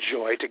he was a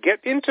joy to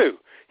get into.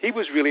 He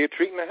was really a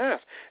treat and a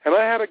half, and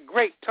I had a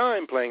great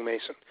time playing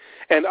Mason.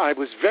 And I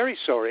was very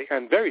sorry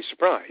and very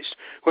surprised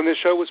when the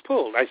show was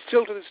pulled. I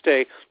still to this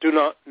day do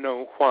not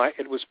know why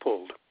it was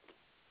pulled.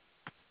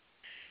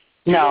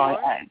 No,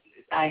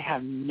 I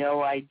have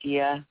no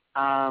idea.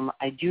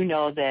 I do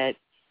know that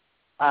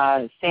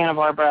Santa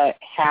Barbara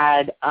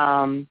had,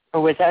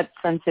 or was that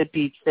Sunset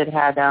Beach that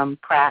had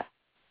Pratt?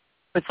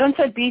 But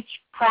Sunset Beach,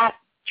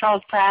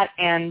 Charles Pratt,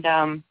 and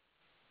I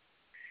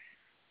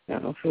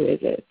don't know who is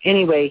it.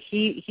 Anyway,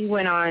 he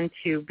went on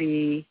to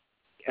be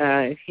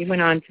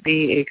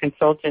a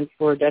consultant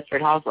for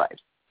Desperate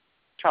Housewives.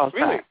 Charles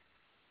Pratt.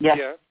 Yes.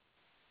 Yeah.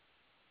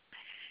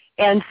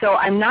 And so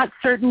I'm not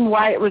certain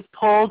why it was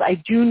pulled. I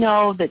do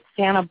know that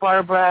Santa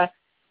Barbara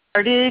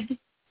started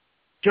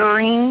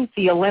during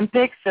the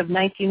Olympics of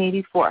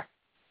 1984.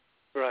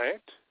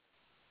 Right.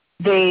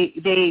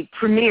 They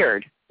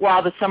premiered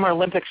while the Summer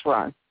Olympics were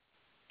on.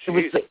 It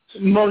was the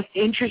most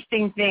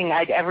interesting thing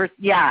I'd ever.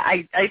 Yeah,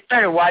 I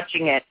started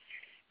watching it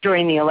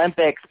during the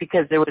Olympics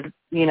because there was,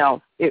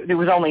 there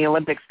was only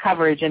Olympics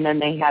coverage, and then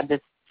they had this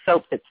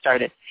soap that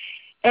started.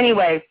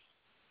 Anyway,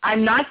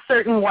 I'm not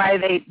certain why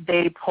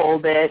they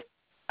pulled it.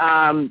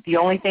 The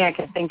only thing I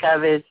can think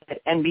of is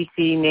that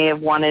NBC may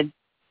have wanted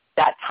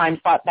that time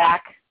spot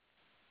back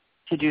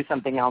to do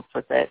something else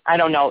with it. I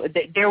don't know.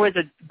 There was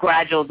a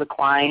gradual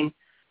decline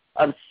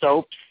of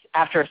soaps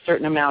after a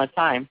certain amount of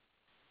time.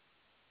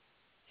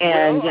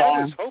 And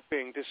I was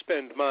hoping to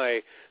spend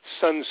my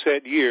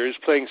sunset years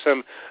playing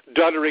some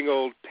doddering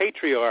old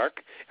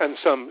patriarch and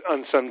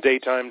on some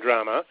daytime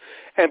drama,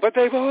 but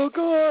they've all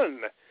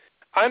gone.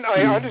 And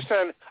I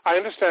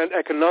understand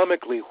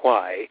economically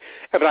why,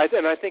 but I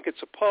think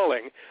it's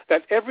appalling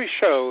that every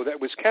show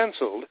that was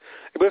canceled,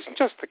 it wasn't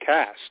just the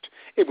cast.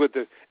 It was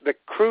the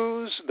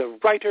crews, the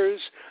writers,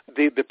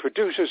 the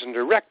producers and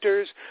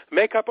directors,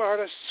 makeup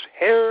artists,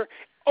 hair,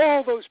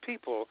 all those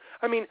people.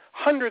 I mean,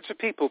 hundreds of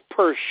people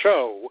per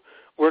show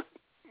were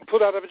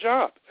put out of a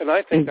job. And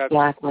I think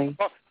exactly.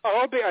 That's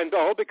all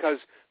because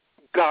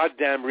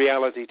goddamn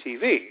reality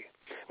TV,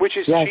 which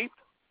is cheap,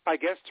 I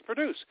guess, to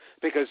produce,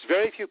 because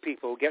very few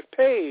people get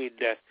paid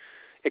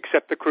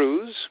except the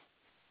crews.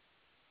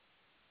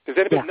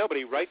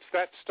 Nobody writes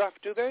that stuff,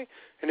 do they?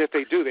 And if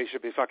they do, they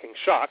should be fucking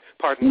shot.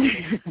 Pardon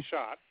me,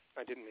 shot.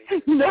 I didn't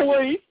mean to. No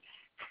worries.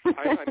 I'm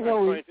trying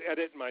to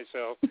edit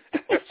myself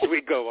as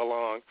we go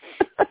along.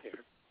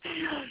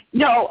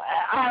 No,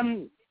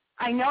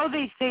 I know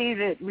they say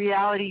that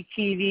reality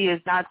TV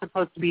is not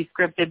supposed to be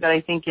scripted, but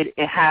I think it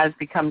has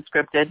become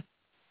scripted.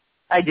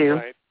 I do.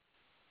 Right.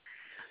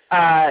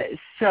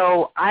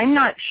 So I'm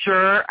not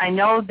sure. I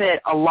know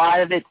that a lot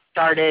of it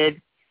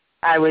started,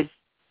 I was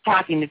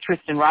talking to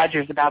Tristan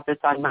Rogers about this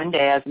on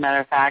Monday, as a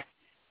matter of fact,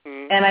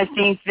 and I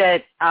think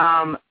that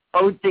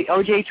the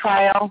OJ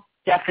trial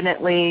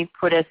definitely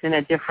put us in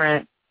a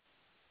different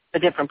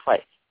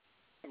place.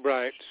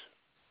 Right.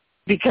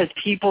 Because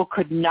people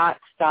could not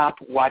stop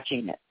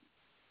watching it.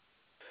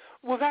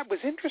 Well, that was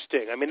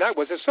interesting. I mean, that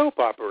was a soap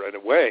opera in a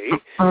way.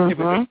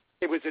 Mm-hmm.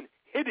 It was an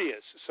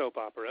hideous soap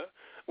opera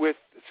with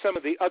some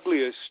of the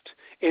ugliest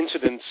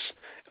incidents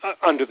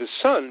under the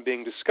sun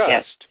being discussed.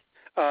 Yes.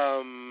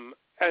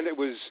 And it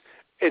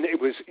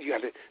was you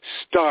had a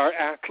star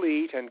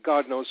athlete and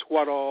God knows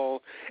what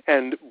all,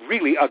 and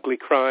really ugly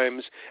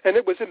crimes, and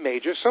it was a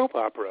major soap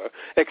opera,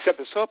 except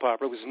the soap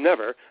opera was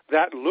never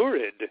that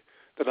lurid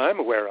that I'm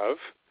aware of.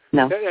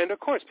 No. And of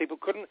course people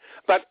couldn't,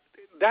 but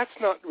that's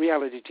not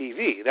reality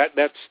TV.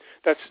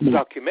 That's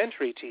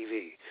documentary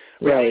TV.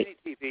 Reality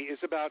TV is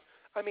about,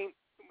 I mean,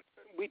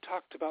 we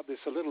talked about this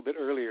a little bit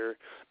earlier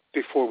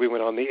before we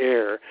went on the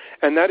air,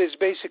 and that is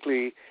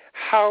basically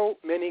how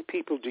many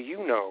people do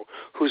you know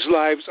whose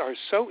lives are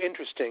so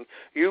interesting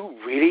you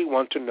really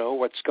want to know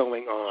what's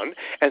going on,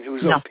 and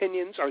whose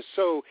opinions are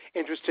so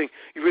interesting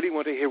you really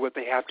want to hear what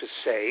they have to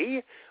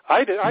say?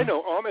 I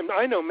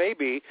know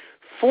maybe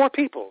 4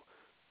 people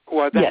who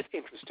are that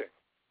interesting.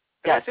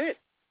 That's it.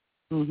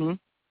 Mm-hmm.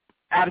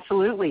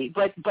 Absolutely.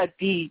 But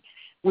we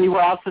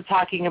were also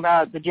talking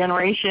about the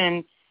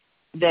generation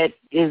that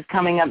is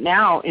coming up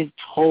now is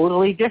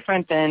totally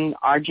different than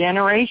our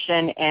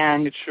generation,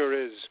 and it sure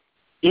is.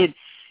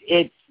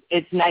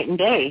 It's night and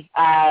day.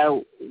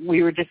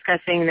 We were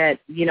discussing that,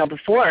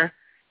 before,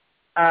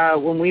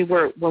 when we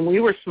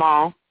were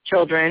small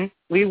children,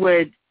 we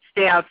would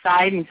stay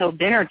outside until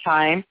dinner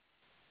time,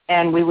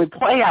 and we would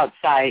play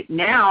outside.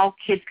 Now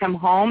kids come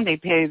home, they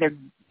play their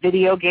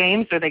video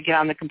games, or they get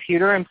on the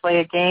computer and play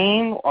a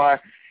game, or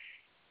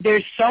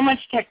there's so much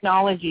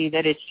technology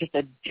that it's just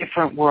a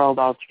different world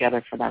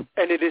altogether for them.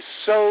 And it is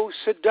so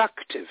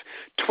seductive.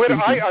 Twitter,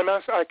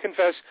 I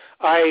confess,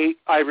 I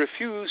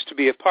refuse to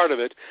be a part of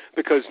it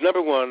because,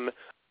 number one,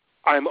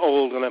 I'm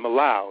old and I'm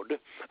allowed.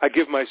 I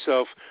give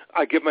myself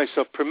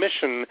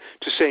permission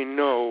to say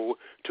no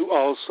to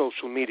all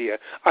social media.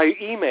 I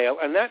email,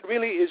 and that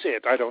really is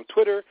it. I don't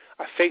Twitter,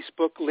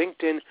 Facebook,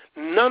 LinkedIn,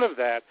 none of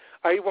that.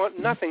 I want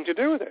nothing to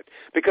do with it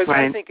because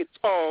I think it's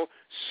all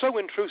so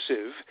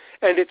intrusive,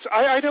 and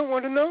I don't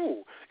want to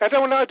know. I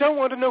don't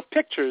want to know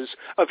pictures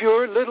of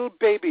your little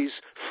baby's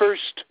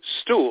first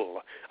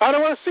stool. I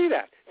don't want to see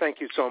that. Thank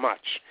you so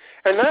much.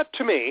 And that,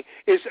 to me,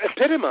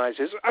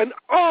 epitomizes an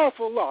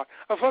awful lot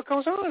of what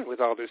goes on with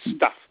all this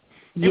stuff.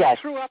 You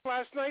threw up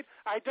last night.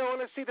 I don't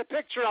want to see the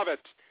picture of it.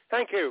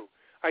 Thank you.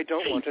 I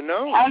don't want to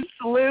know.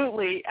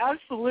 Absolutely.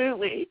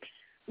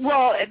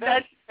 Well,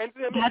 but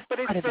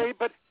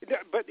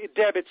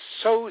Deb, it's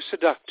so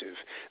seductive.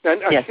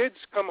 And our kids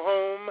come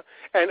home,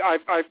 and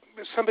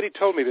somebody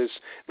told me this,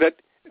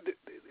 that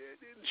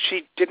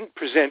she didn't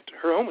present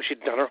her homework.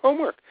 She'd done her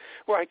homework.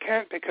 Well, I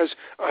can't because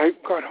I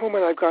got home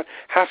and I've got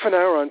half an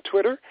hour on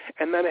Twitter,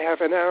 and then I have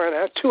an hour and a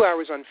half, 2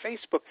 hours on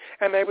Facebook,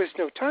 and there was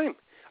no time.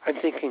 I'm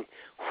thinking,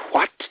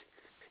 what?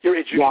 Your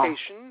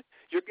education?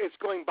 It's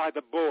going by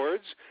the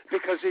boards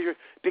because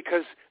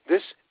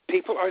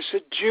people are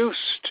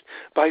seduced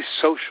by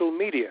social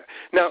media.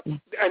 Now,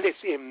 and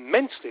it's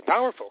immensely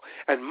powerful.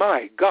 And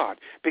my God,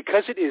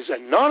 because it is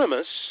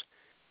anonymous,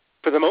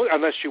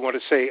 unless you want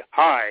to say,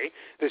 hi,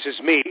 this is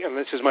me and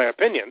this is my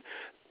opinion,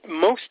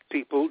 most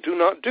people do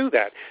not do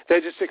that. They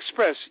just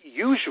express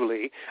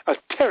usually a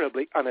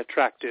terribly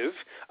unattractive,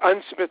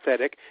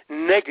 unsympathetic,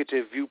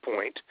 negative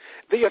viewpoint.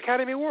 The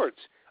Academy Awards.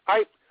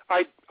 I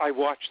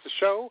watched the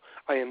show.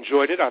 I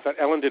enjoyed it. I thought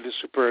Ellen did a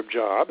superb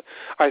job.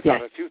 I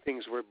thought a few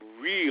things were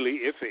really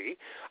iffy.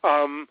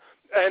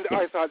 And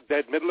I thought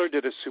Bette Midler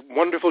did a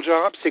wonderful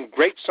job, sing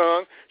great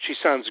song. She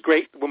sounds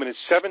great. The woman is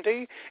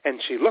 70,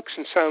 and she looks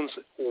and sounds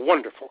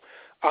wonderful.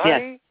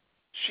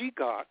 She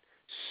got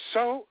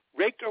so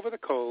raked over the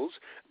coals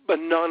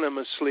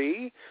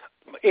anonymously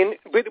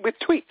with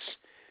tweets.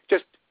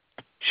 Just,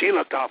 she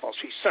looked awful.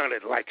 She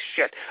sounded like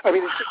shit. I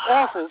mean, it's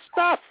awful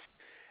stuff.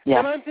 Yeah.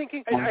 And I'm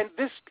thinking, and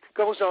this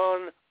goes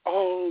on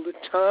all the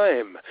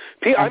time.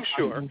 I'm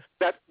sure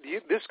that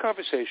this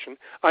conversation,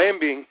 I am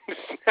being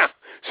now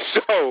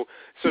so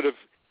sort of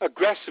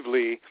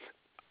aggressively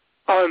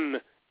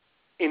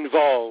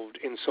uninvolved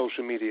in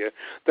social media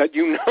that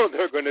you know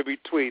there are going to be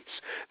tweets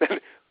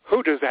that,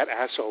 who does that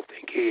asshole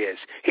think he is?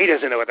 He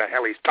doesn't know what the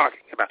hell he's talking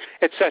about,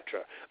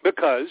 etc.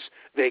 Because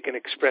they can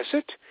express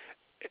it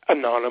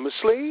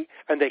anonymously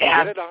and they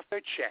can get it off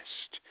their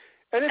chest.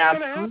 And it's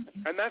going to happen,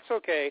 and that's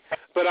okay.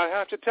 But I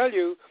have to tell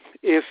you,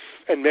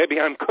 and maybe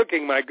I'm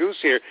cooking my goose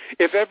here,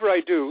 if ever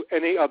I do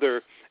any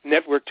other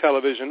network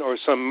television or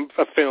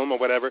a film or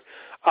whatever,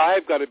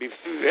 I've got to be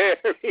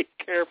very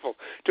careful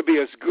to be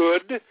as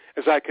good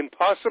as I can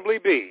possibly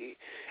be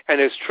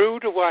and as true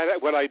to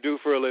what I do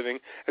for a living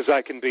as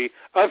I can be.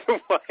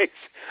 Otherwise,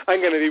 I'm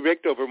going to be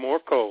raked over more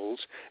coals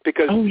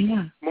because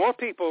more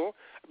people,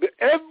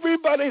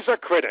 everybody's a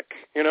critic,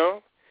 you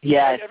know?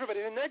 Yes.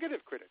 Everybody's a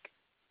negative critic.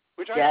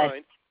 Which I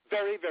find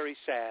very, very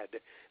sad.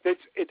 And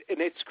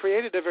it's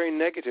created a very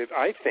negative,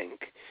 I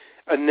think,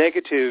 a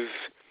negative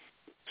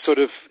sort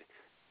of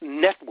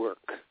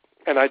network.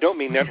 And I don't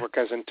mean network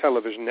as in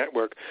television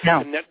network. No.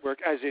 A network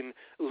as in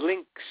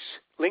links.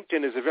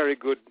 LinkedIn is a very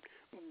good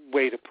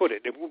way to put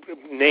it,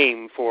 a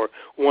name for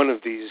one of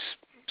these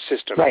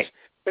systems. Right.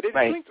 But it's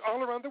linked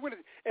all around the world.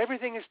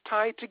 Everything is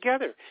tied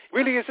together. It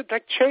really is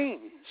like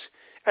chains.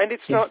 And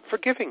it's not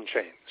forgiving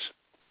chains.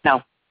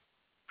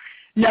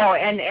 No,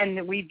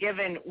 and we've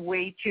given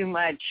way too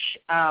much.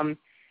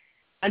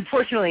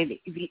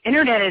 Unfortunately, the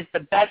Internet is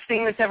the best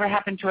thing that's ever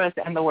happened to us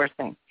and the worst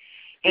thing.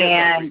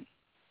 And,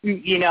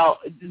 you know,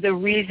 the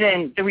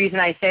reason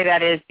I say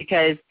that is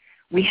because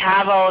we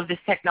have all of this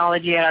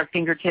technology at our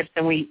fingertips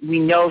and we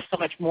know so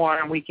much more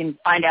and we can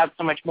find out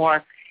so much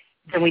more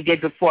than we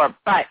did before.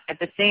 But at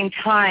the same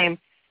time,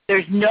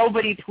 there's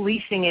nobody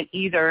policing it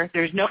either.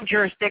 There's no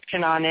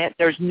jurisdiction on it.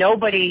 There's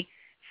nobody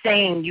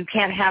saying you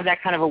can't have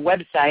that kind of a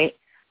website.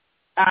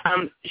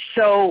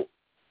 So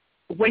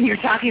when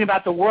you're talking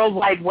about the World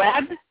Wide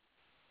Web,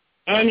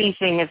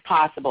 anything is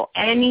possible.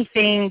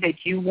 Anything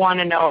that you want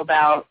to know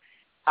about,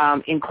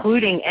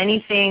 including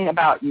anything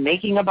about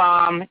making a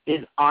bomb,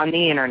 is on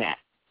the Internet.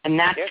 And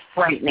that's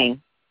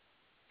frightening.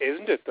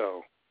 Isn't it,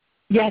 though?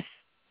 Yes.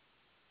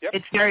 Yep.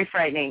 It's very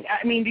frightening.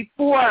 I mean,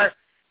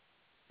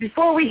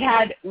 before we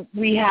had,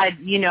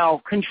 you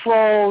know,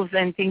 controls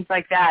and things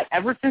like that,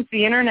 ever since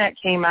the Internet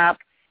came up,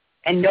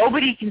 and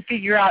nobody can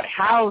figure out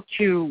how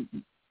to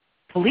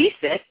police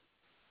it.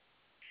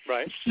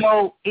 Right.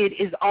 So it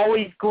is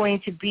always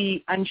going to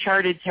be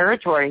uncharted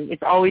territory.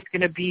 It's always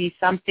going to be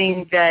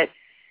something that,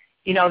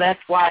 you know, that's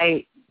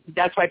why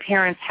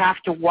parents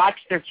have to watch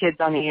their kids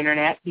on the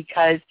Internet,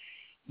 because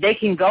they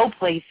can go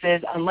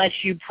places unless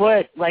you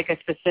put like a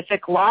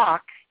specific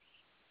lock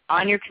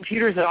on your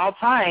computers at all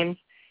times.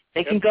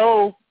 They can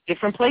go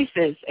different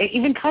places.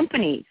 Even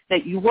companies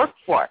that you work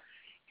for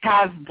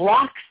have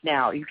blocks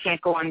now. You can't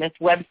go on this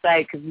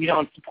website because we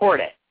don't support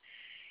it.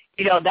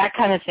 that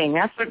kind of thing.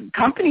 That's what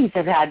companies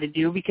have had to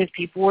do because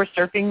people were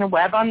surfing the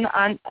web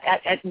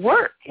at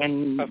work.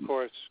 And Of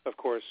course.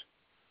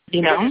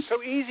 It's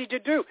so easy to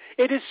do.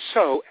 It is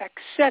so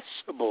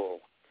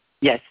accessible.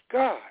 Yes.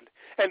 God.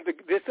 And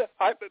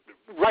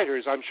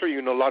writers, I'm sure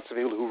you know lots of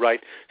people who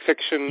write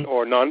fiction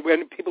or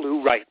and people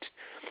who write.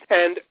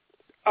 And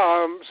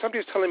somebody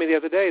was telling me the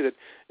other day that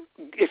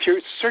if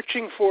you're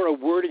searching for a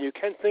word and you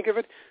can't think of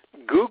it,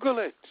 Google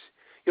it.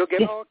 You'll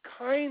get all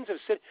kinds of...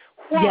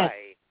 Why? Yes.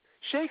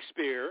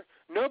 Shakespeare,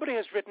 nobody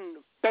has written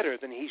better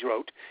than he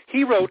wrote.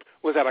 He wrote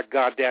without a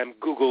goddamn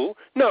Google.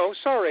 No,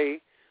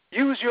 sorry.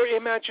 Use your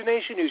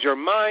imagination, use your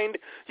mind,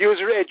 use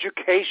your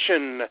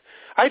education.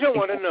 I don't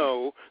want to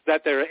know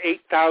that there are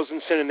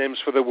 8,000 synonyms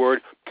for the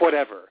word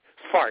whatever,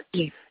 fart.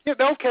 Yeah,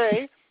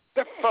 okay,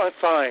 that's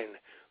fine.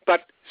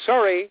 But,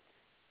 sorry,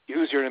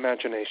 use your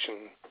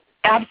imagination.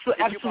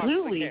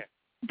 Absolutely.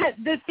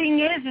 The thing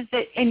is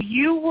that, and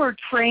you were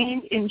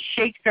trained in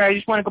Shakespeare. I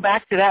just want to go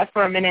back to that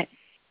for a minute.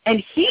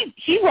 And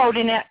he wrote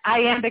in an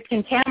iambic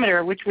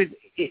pentameter, which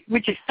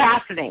is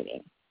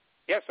fascinating.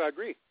 Yes, I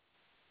agree.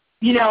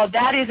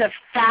 That is a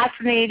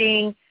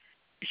fascinating.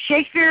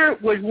 Shakespeare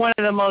was one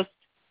of the most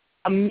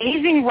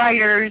amazing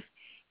writers,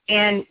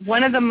 and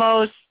one of the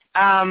most.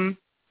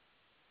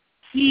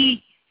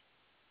 He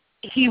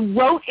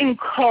wrote in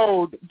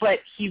code, but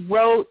he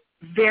wrote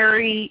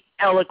very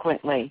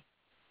eloquently.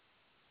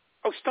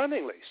 Oh,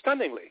 stunningly.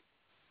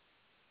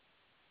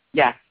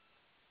 Yeah.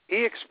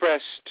 He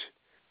expressed,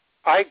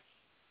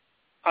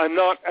 I'm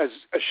not as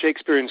a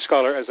Shakespearean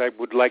scholar as I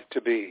would like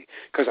to be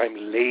because I'm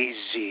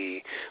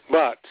lazy,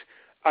 but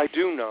I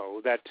do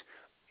know that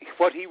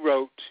what he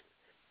wrote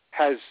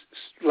has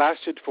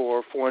lasted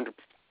for 400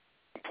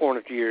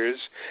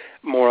 years,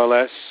 more or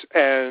less,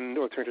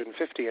 or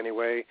 350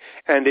 anyway,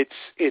 and it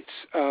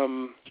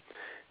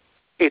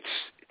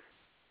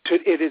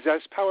is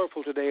as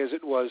powerful today as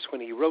it was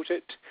when he wrote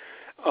it.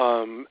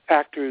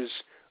 Actors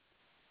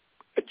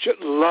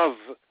love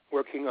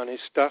working on his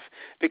stuff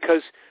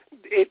because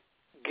it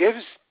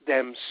gives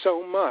them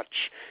so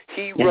much.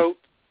 He wrote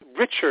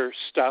richer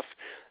stuff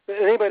than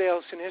anybody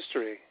else in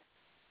history.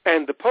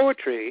 And the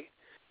poetry,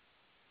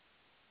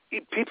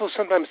 people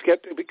sometimes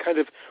get kind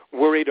of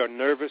worried or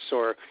nervous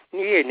or,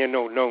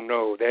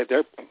 no,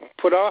 they're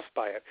put off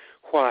by it.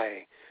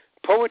 Why?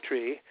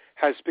 Poetry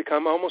has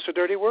become almost a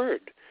dirty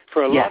word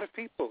for a lot of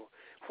people.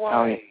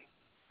 Why?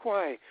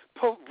 Why?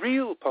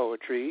 Real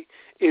poetry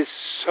is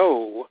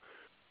so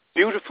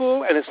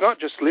beautiful, and it's not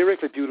just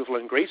lyrically beautiful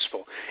and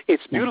graceful.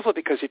 It's beautiful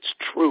because it's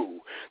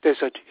true.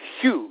 There's a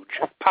huge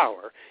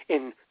power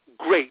in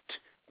great,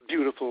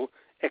 beautiful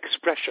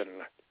expression.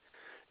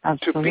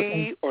 Absolutely. To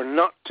be or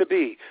not to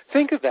be.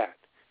 Think of that.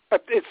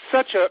 It's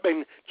such a...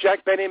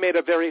 Jack Benny made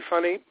a very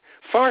funny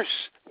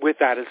farce with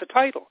that as a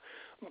title.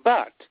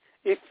 But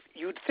if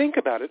you'd think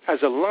about it as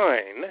a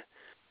line,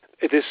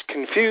 this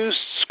confused,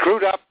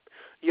 screwed up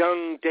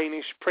young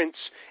Danish prince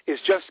is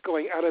just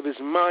going out of his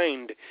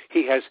mind.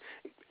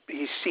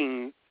 He's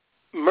seen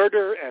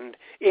murder and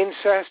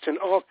incest and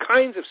all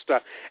kinds of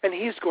stuff, and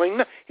he's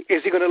going,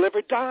 is he going to live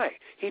or die?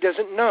 He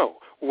doesn't know.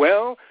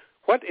 Well,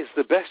 what is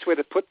the best way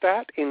to put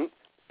that in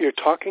you're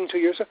talking to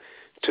yourself?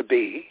 To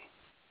be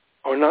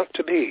or not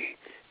to be?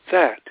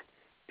 That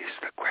is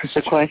the question.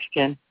 It's the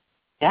question.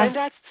 Yeah. And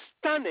that's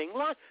stunning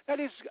line. That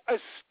is a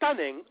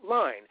stunning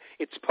line.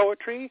 It's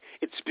poetry,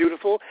 it's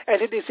beautiful,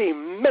 and it is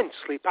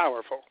immensely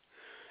powerful.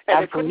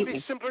 And Absolutely. It couldn't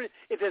be simpler.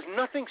 There's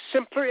nothing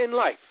simpler in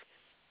life,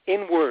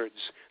 in words,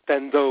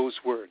 than those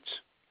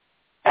words.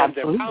 And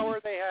Absolutely. the power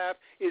they have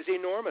is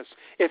enormous.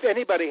 If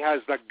anybody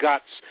has the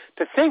guts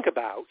to think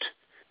about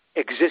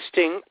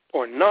existing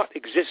or not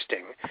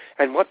existing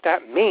and what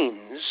that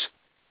means,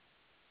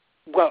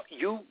 well,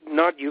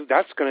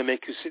 that's going to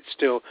make you sit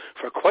still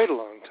for quite a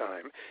long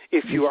time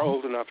if you are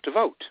old enough to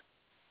vote.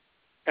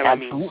 And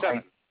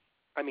Absolutely.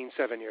 I mean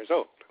 7 years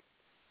old.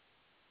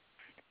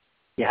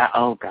 Yeah,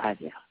 oh God,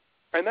 yeah.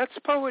 And that's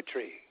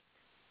poetry.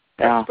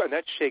 Yeah.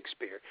 That's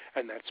Shakespeare,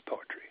 and that's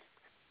poetry.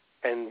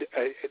 And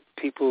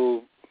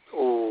people,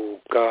 oh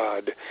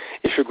God,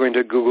 if you're going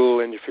to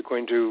Google and if you're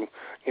going to,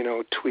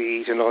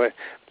 tweet and all that,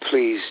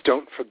 please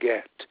don't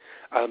forget.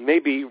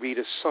 Maybe read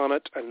a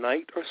sonnet a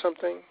night or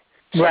something.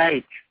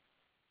 Right.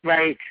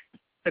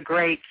 The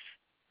greats.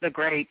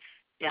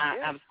 Yeah,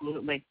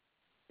 absolutely.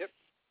 Yep.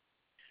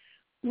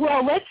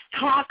 Well, let's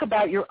talk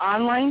about your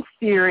online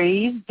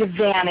series,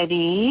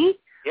 DeVanity.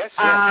 Yes.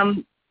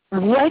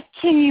 What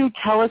can you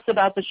tell us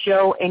about the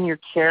show and your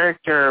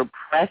character,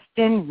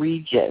 Preston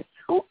Regis?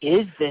 Who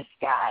is this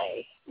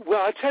guy?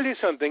 Well, I'll tell you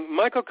something.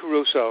 Michael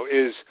Caruso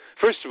is,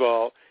 first of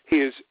all, he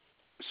is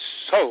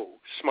so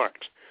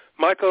smart.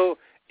 Michael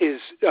is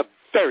a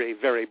very,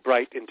 very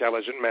bright,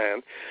 intelligent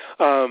man.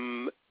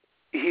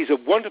 He's a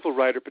wonderful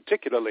writer,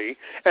 particularly,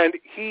 and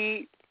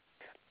he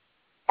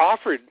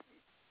offered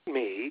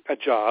me a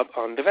job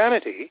on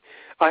DeVanity.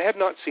 I had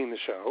not seen the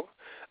show,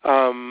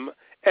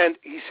 and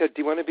he said,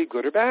 do you want to be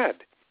good or bad?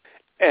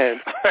 And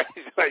I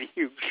said, are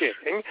you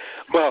kidding?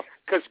 Well,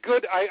 because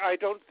good, I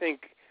don't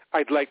think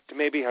I'd like to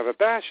maybe have a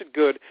bash at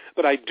good,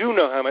 but I do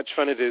know how much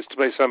fun it is to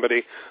play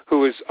somebody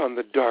who is on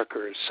the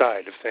darker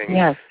side of things.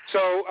 Yes.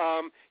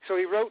 So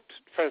he wrote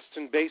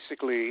Preston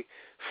basically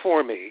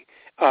for me.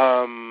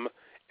 And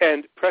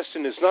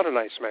Preston is not a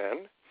nice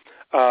man.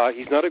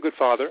 He's not a good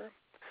father.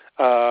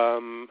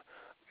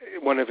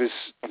 One of his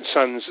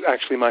sons,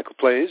 actually, Michael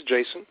plays,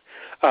 Jason,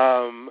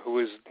 who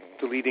is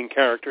the leading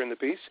character in the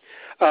piece.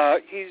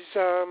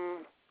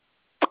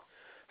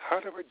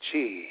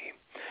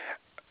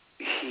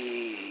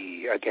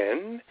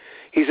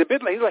 He's a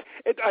bit like,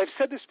 I've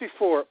said this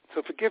before,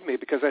 so forgive me,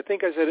 because I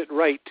think I said it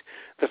right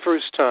the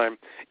first time.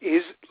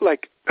 He's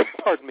like,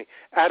 pardon me,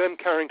 Adam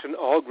Carrington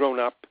all grown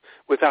up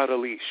without a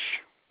leash.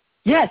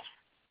 Yes.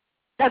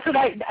 That's what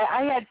I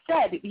had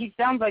said. He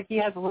sounds like he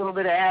has a little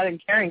bit of Adam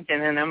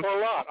Carrington in him.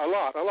 A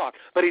lot.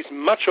 But he's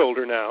much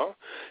older now.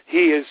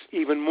 He is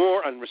even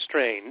more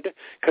unrestrained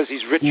because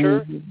he's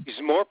richer. Mm-hmm.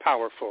 He's more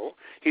powerful.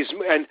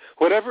 And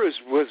whatever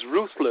was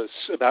ruthless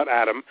about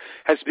Adam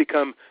has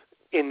become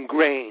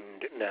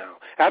ingrained now.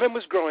 Adam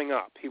was growing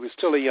up. He was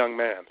still a young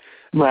man.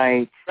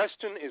 Right.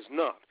 Preston is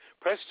not.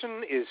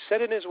 Preston is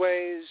set in his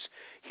ways.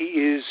 He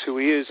is who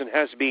he is and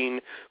has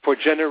been for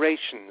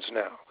generations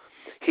now.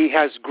 He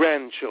has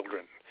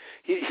grandchildren.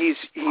 He's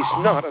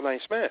not a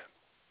nice man,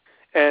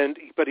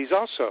 but he's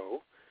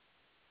also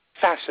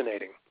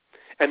fascinating.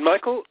 And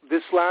Michael,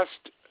 this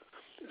last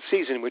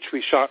season, which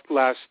we shot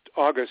last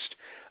August,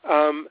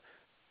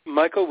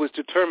 Michael was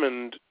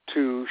determined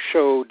to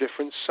show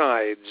different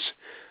sides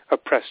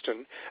of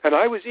Preston, and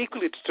I was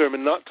equally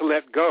determined not to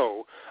let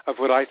go of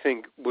what I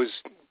think was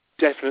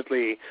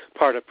definitely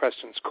part of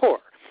Preston's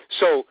core.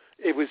 So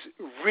it was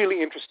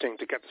really interesting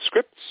to get the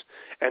scripts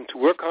and to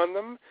work on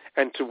them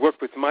and to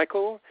work with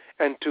Michael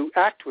and to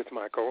act with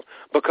Michael,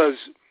 because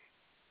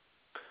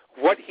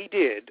what he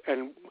did,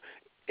 and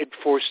it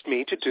forced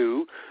me to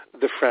do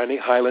the Franny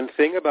Highland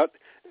thing about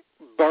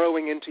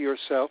burrowing into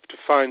yourself to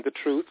find the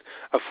truth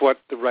of what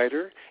the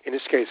writer, in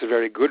this case a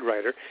very good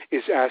writer,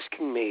 is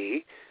asking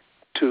me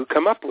to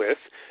come up with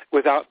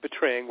without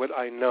betraying what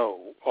I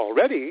know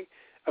already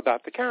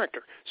about the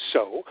character.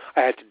 So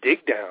I had to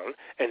dig down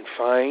and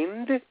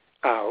find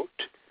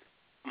out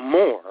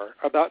more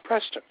about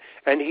Preston.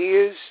 And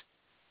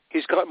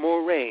he's got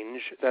more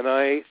range than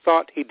I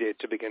thought he did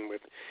to begin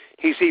with.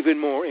 He's even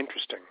more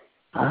interesting.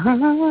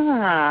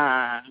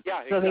 Ah.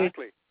 Yeah, so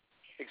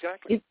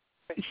exactly.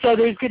 So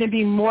there's going to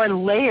be more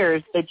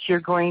layers that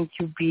you're going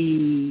to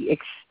be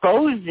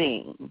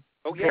exposing.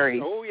 Oh,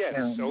 yes.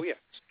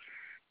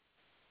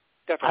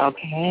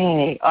 Definitely.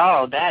 Okay.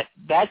 Oh, that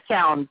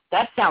sounds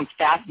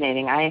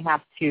fascinating. I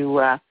have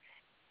to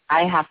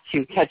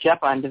catch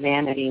up on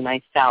DeVanity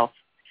myself.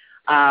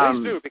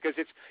 Please do, because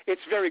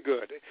it's very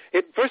good.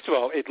 First of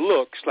all, it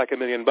looks like $1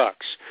 million,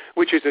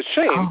 which is a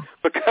shame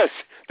because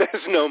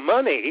there's no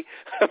money,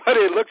 but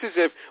it looks as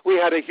if we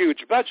had a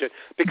huge budget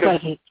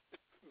because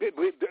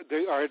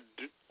our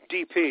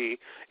DP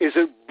is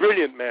a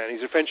brilliant man.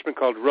 He's a Frenchman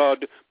called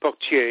Rod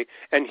Portier,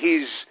 and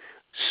he's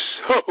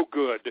so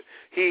good.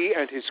 He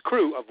and his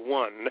crew of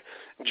one,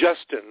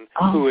 Justin,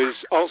 who is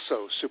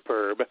also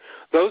superb,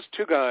 those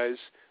two guys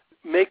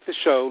make the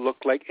show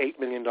look like $8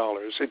 million.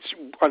 It's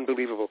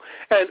unbelievable.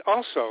 And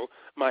also,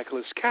 Michael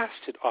has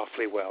cast it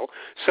awfully well.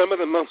 Some of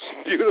the most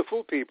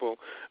beautiful people,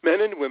 men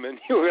and women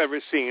you've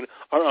ever seen,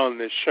 are on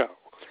this show.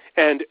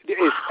 And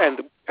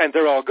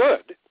they're all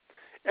good.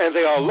 And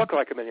they all look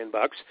like $1 million.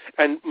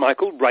 And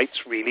Michael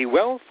writes really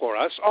well for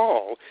us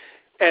all.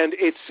 And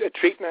it's a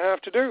treat and a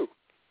half to do.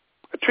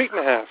 A treat and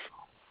a half.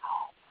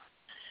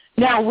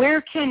 Now,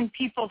 where can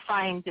people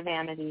find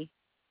DeVanity,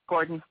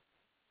 Gordon?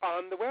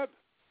 On the web.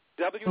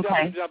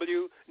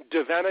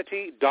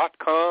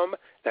 www.devanity.com.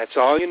 That's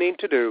all you need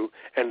to do,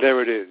 and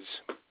there it is.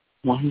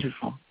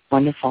 Wonderful.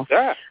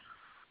 Yeah.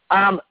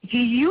 Do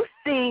you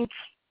think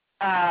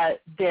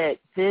that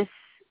this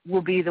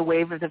will be the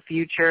wave of the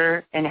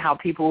future and how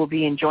people will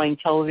be enjoying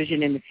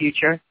television in the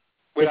future?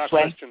 Without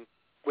question.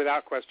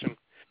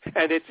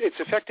 And it's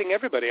affecting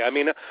everybody. I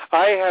mean,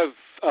 I've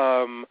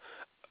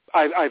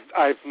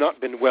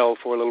not been well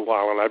for a little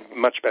while, and I'm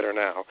much better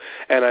now.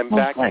 And I'm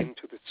back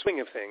into the swing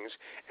of things.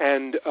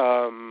 And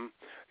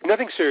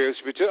nothing serious,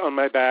 but on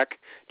my back,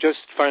 just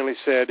finally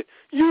said,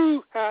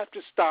 you have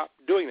to stop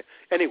doing it.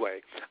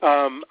 Anyway,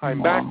 I'm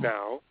back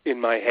now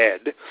in my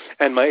head,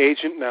 and my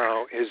agent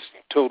now has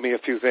told me a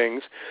few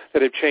things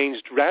that have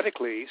changed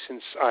radically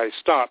since I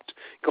stopped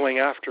going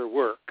after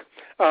work.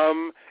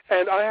 And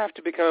I have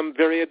to become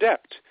very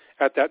adept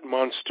at that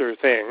monster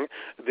thing,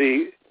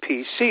 the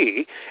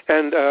PC.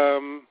 And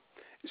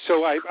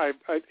so I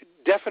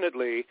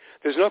definitely,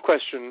 there's no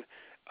question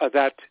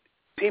that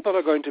people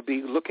are going to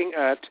be looking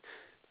at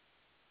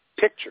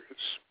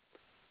pictures,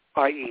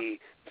 i.e.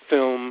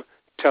 film,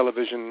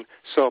 television,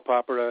 soap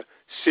opera,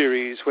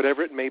 series,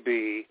 whatever it may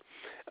be.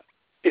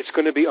 It's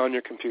going to be on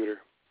your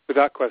computer,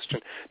 without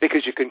question,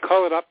 because you can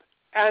call it up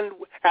and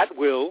at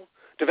will.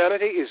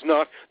 DeVanity is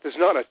not, there's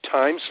not a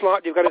time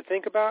slot you've got to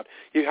think about.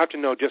 You have to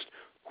know just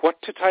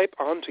what to type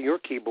onto your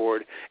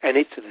keyboard, and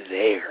it's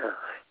there.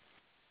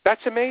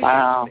 That's amazing.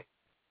 Wow.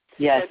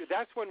 Yes. And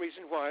that's one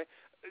reason why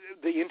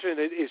the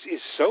Internet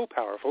is so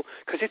powerful,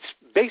 because it's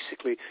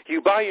basically,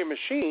 you buy your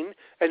machine,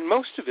 and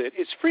most of it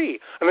is free.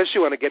 Unless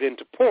you want to get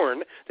into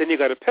porn, then you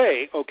got to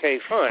pay. Okay,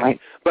 fine. Right.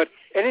 But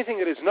anything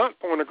that is not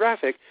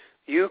pornographic,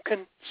 you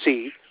can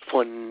see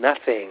for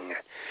nothing.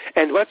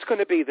 And what's going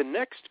to be the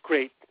next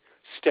great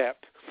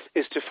step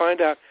is to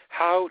find out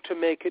how to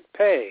make it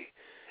pay.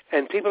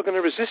 And people are going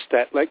to resist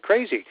that like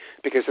crazy,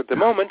 because at the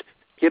moment,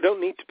 you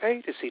don't need to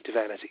pay to see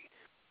DeVanity.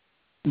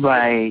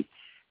 Right.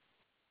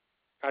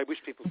 I wish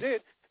people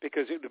did,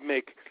 because it would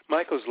make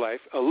Michael's life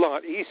a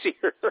lot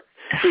easier.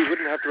 He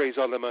wouldn't have to raise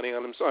all the money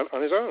on his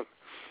own.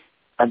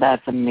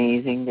 That's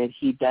amazing that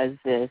he does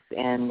this.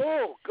 And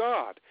oh,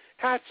 God.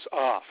 Hats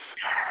off.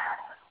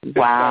 wow. This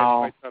guy's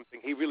quite something.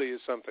 He really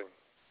is something.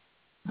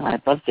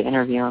 I'd love to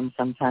interview him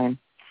sometime.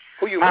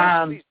 Oh, you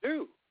must. Please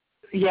do.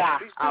 Yeah,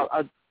 Please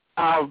do.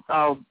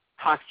 I'll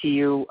talk to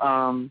you.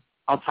 I'll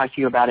talk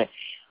to you about it.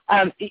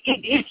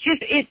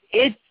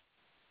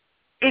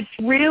 It's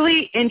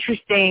really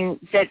interesting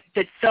that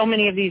so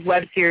many of these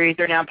web series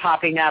are now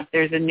popping up.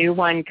 There's a new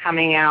one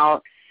coming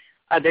out.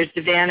 There's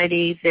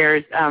DeVanity.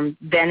 There's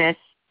Venice,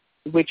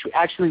 which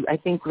actually I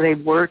think they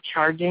were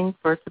charging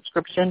for a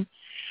subscription.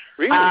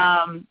 Really?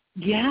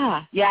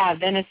 Yeah.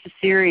 Venice, the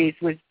series,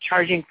 was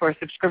charging for a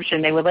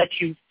subscription. They would let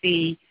you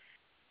see,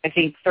 I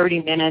think,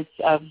 30 minutes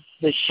of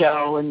the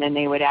show, and then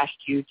they would ask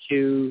you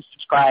to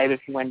subscribe if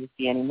you wanted to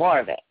see any more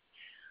of it.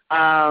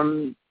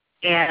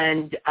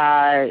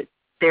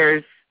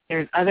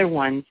 There's other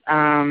ones.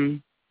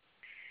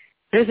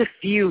 There's a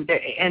few,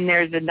 and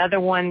there's another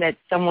one that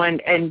someone,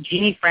 and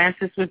Jeannie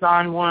Francis was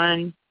on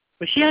one.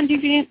 Was she on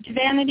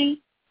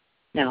DeVanity?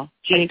 No,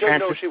 Jeannie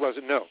Francis. No, she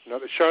wasn't. No,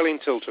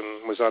 Charlene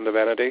Tilton was on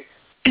DeVanity.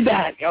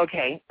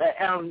 Okay.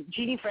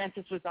 Jeannie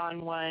Francis was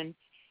on one.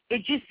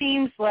 It just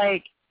seems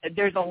like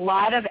there's a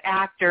lot of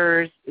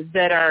actors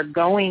that are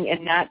going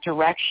in that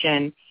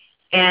direction,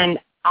 and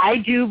I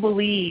don't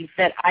believe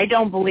that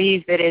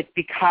it's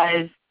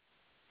because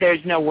there's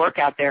no work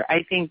out there.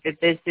 I think that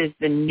this is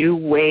the new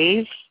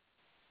wave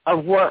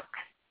of work.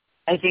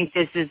 I think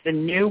this is the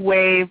new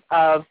wave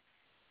of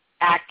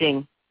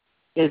acting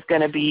is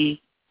going to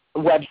be a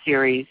web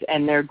series,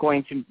 and they're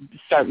going to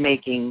start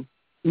making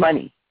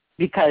money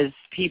because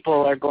people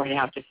are going to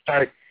have to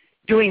start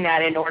doing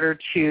that in order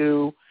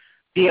to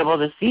be able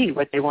to see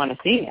what they want to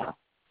see now.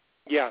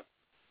 Yeah.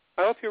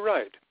 I hope you're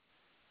right.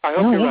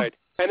 Right.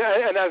 And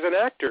as an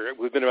actor,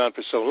 we've been around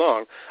for so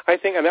long, I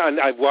think, and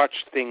I've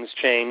watched things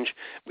change.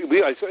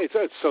 It's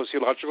a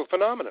sociological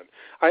phenomenon.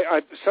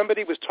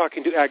 Somebody was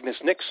talking to Agnes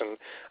Nixon,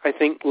 I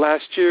think,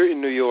 last year in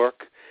New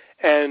York,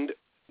 and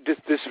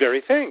this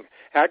very thing.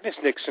 Agnes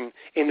Nixon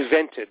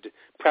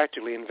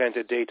practically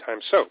invented daytime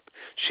soap.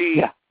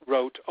 She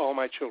wrote All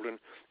My Children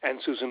and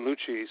Susan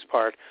Lucci's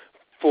part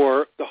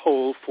for the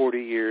whole 40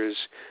 years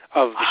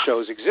of the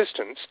show's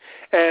existence.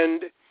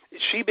 And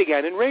she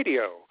began in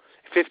radio.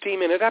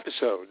 15-minute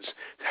episodes,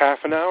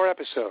 half-an-hour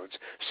episodes.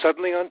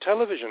 Suddenly on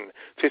television,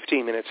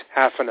 15 minutes,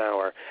 half an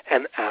hour,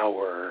 an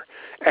hour.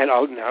 And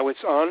now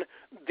it's on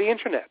the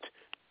Internet.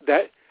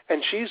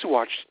 And she's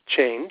watched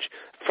change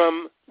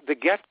from the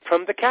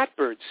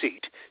catbird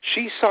seat.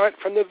 She saw it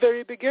from the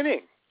very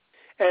beginning.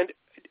 And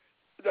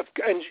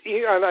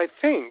I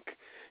think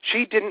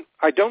she didn't,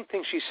 I don't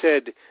think she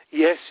said,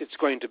 yes, it's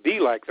going to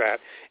be like that.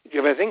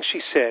 I think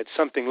she said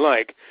something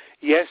like,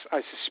 yes,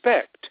 I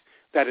suspect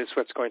that is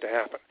what's going to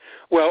happen.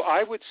 Well,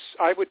 I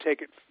would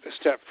take it a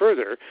step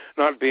further,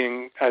 not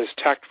being as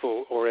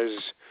tactful or as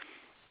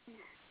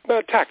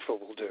tactful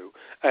will do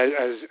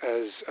as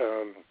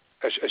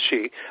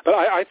she. But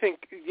I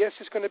think yes,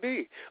 it's going to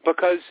be,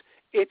 because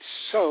it's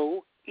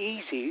so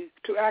easy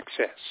to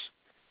access.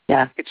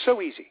 Yeah, it's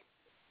so easy.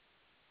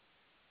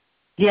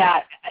 Yeah,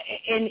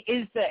 and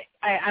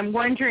I'm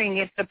wondering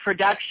if the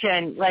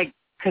production,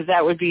 because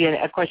that would be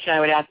a question I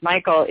would ask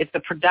Michael, if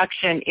the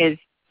production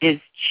is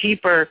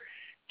cheaper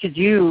to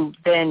do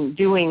than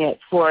doing it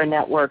for a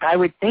network. I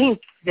would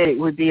think that it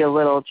would be a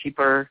little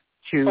cheaper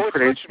to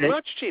produce it.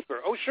 Much cheaper.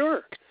 Oh,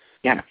 sure.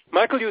 Yeah.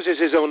 Michael uses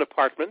his own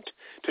apartment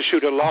to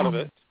shoot a lot of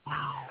it.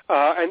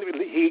 Wow. And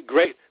he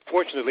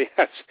fortunately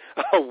has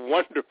a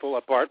wonderful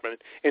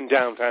apartment in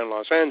downtown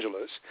Los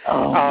Angeles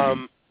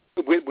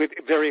with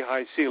very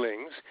high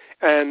ceilings.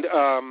 And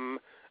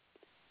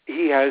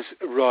he has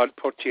Rod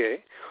Potier,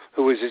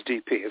 who is his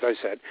DP, as I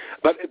said.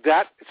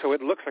 So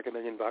it looks like $1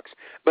 million,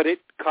 but it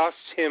costs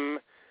him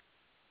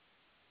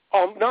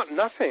not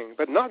nothing,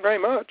 but not very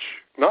much.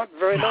 Not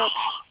very much.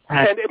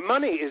 And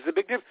money is the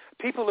big difference.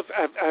 People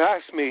have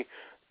asked me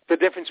the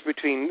difference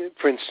between,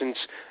 for instance,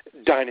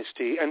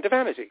 Dynasty and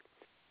DeVanity.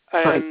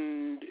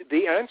 And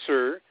the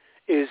answer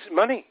is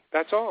money.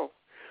 That's all.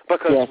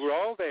 Because we're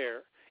all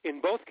there.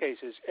 In both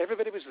cases,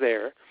 everybody was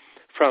there,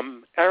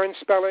 from Aaron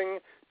Spelling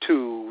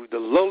to the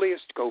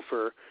lowliest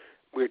gopher.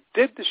 We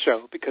did the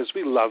show because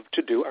we love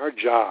to do our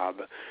job.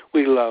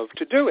 We love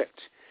to do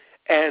it.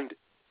 And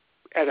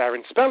at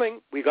Aaron Spelling,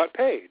 we got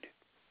paid.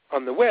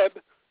 On the web,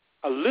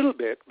 a little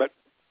bit, but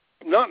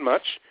not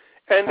much,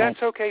 and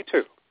that's okay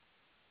too.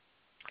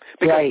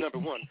 Because, number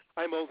one,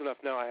 I'm old enough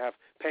now, I have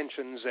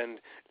pensions and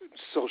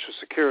Social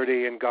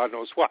Security and God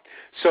knows what.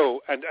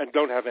 So, and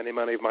don't have any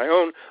money of my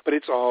own, but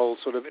it's all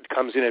sort of, it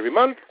comes in every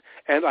month,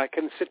 and I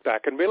can sit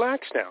back and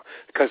relax now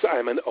because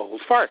I'm an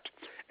old fart.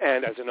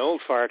 And as an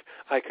old fart,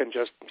 I can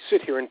just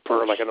sit here and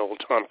purr like an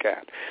old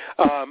tomcat.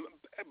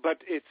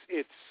 But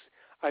it's.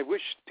 I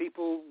wish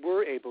people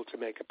were able to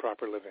make a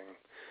proper living,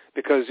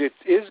 because it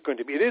is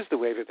the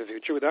wave of the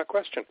future without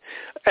question.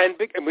 And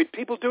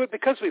people do it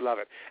because we love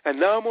it. And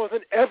now more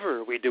than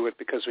ever, we do it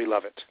because we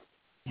love it.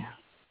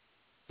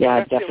 Yeah,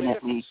 that's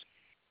definitely.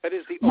 That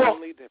is the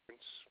only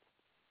difference.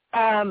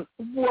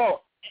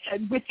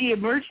 With the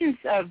emergence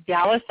of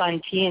Dallas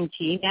on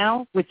TNT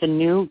now, with the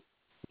new,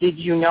 did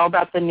you know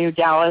about the new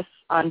Dallas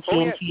on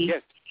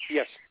TNT?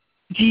 Yes.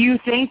 Do you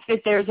think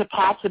that there's a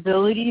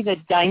possibility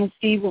that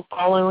Dynasty will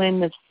follow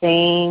in the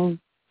same?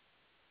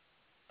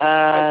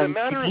 As a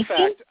matter of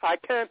fact, I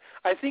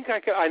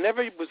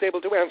never was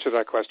able to answer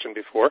that question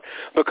before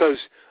because,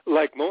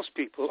 like most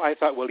people, I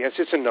thought, well, yes,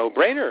 it's a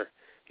no-brainer.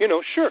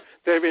 Sure,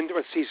 they're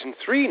into season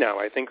 3 now,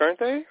 I think, aren't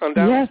they, on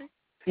Dynasty?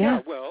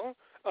 Yeah. Well,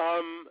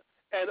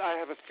 and I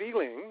have a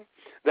feeling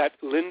that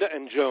Linda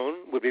and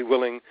Joan would be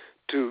willing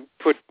to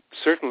put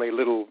certainly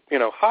little,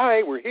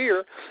 hi, we're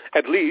here,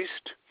 at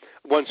least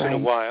once in a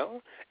while,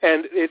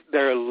 and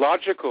they're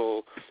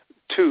logical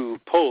two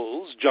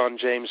poles, John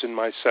James and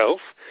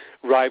myself,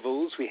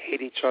 rivals. We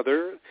hate each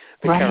other.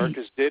 The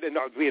characters did, and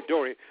we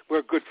adore it.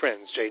 We're good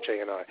friends,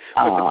 JJ and I.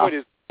 But the point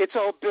is, it's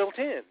all built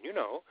in,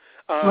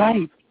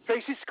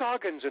 Tracy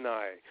Scoggins and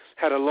I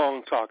had a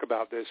long talk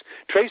about this.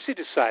 Tracy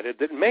decided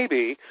that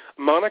maybe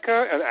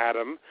Monica and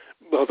Adam,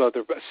 although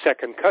they're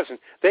second cousins,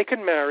 they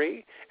can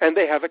marry and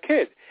they have a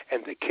kid.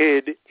 And the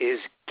kid is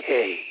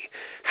gay.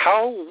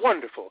 How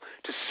wonderful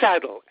to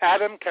saddle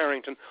Adam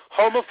Carrington,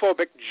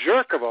 homophobic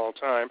jerk of all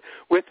time,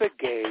 with a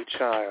gay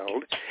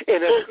child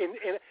at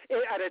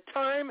a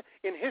time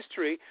in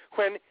history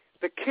when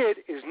the kid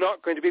is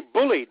not going to be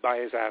bullied by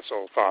his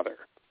asshole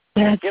father.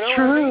 That's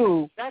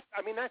true.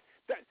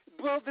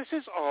 Well, this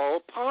is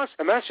all possible.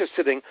 And that's just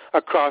sitting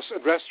across a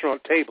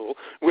restaurant table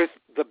with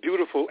the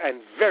beautiful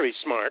and very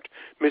smart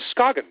Miss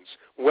Scoggins.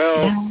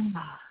 Well,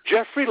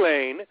 Jeffrey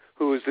Lane,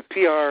 who is the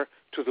PR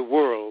to the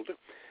world,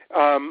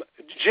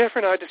 Jeff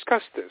and I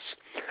discussed this.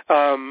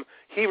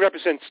 He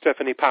represents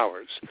Stephanie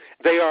Powers.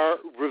 They are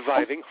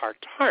reviving Heart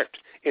to Heart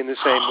in the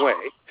same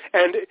way.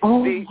 And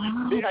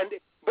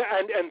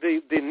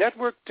the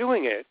network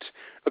doing it,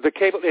 the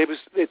cable,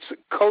 it's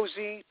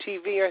Cozy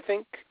TV, I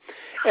think.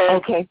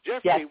 And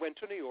Jeffrey went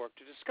to New York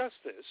to discuss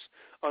this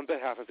on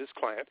behalf of his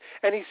client.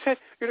 And he said,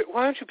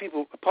 why aren't you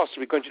people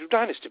possibly going to do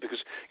Dynasty?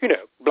 Because,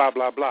 blah,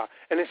 blah, blah.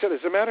 And he said,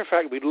 as a matter of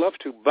fact, we'd love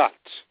to, but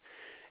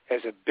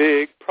there's a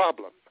big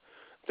problem.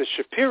 The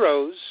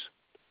Shapiros,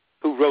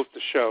 who wrote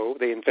the show,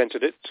 they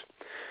invented it,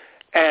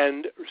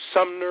 and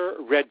Sumner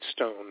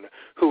Redstone,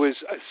 who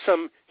is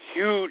some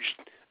huge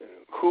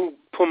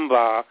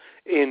pumbaa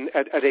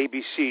at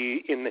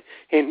ABC in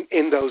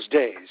those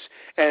days.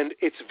 And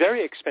it's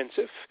very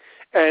expensive.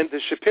 And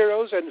the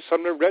Shapiros and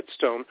Sumner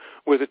Redstone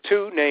were the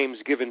two names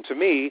given to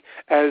me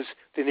as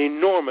the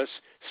enormous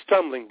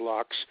stumbling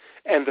blocks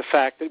and the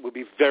fact that it would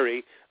be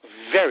very,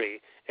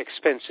 very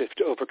expensive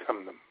to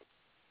overcome them.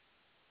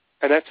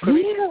 And that's the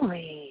reason,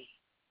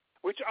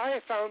 which I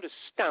found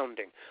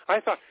astounding. I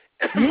thought,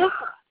 they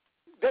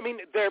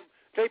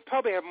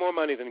probably have more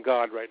money than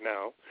God right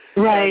now.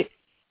 Right.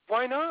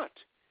 Why not?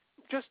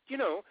 Just,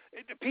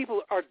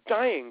 people are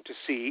dying to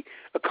see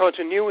a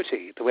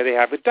continuity the way they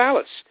have with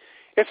Dallas.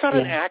 It's not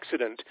an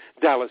accident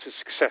Dallas is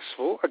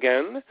successful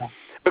again,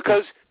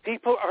 because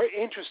people are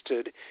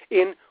interested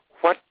in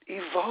what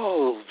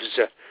evolves.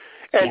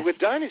 And with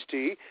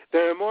Dynasty,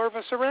 there are more of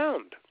us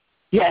around.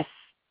 Yes,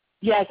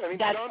 that's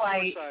John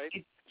why.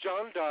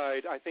 John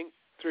died, I think,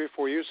 3 or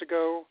 4 years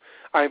ago.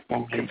 I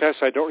confess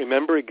I don't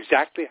remember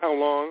exactly how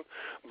long,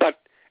 but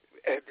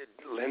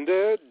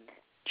Linda,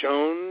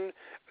 Joan,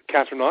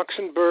 Catherine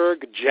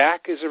Oxenberg,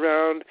 Jack is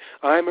around,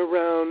 I'm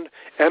around,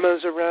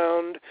 Emma's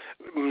around,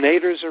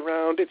 Nader's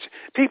around.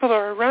 People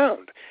are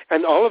around.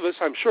 And all of us,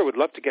 I'm sure, would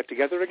love to get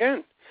together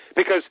again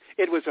because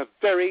it was a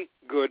very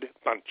good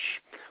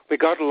bunch. We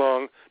got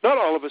along, not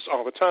all of us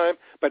all the time,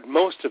 but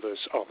most of us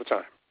all the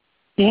time.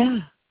 Yeah.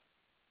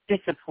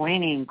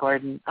 Disappointing,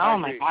 Gordon. Oh,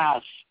 my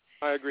gosh.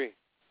 I agree.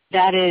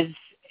 That is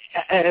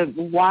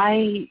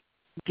why...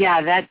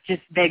 Yeah, that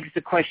just begs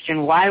the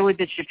question, why would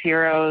the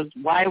Shapiros,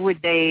 why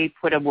would they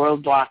put a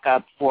roadblock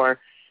up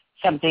for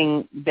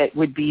something that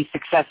would be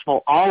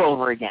successful all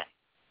over again?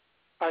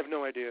 I have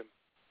no idea.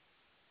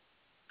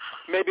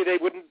 Maybe they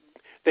wouldn't.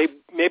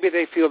 Maybe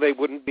they feel they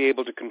wouldn't be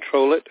able to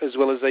control it as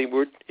well as they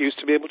used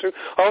to be able to.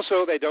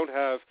 Also, they don't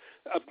have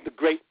the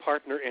great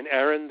partner in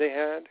Aaron they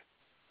had.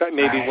 That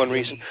may be one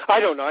reason. I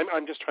don't know.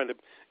 I'm just trying to,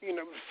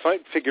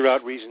 figure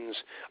out reasons.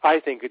 I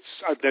think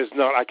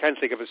I can't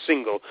think of a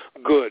single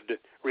good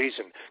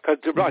reason. Because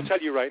I'll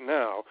tell you right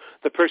now,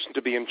 the person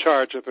to be in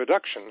charge of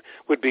production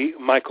would be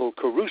Michael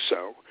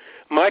Caruso.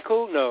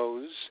 Michael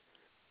knows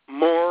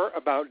more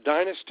about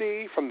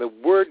Dynasty from the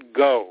word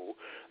go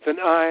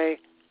than I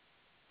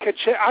could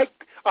share.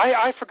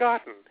 I've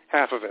forgotten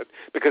half of it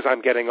because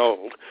I'm getting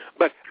old.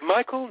 But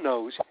Michael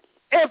knows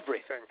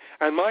everything.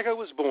 And Michael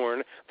was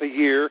born the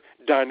year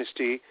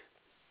Dynasty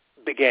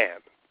began.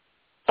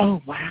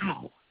 Oh,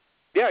 wow.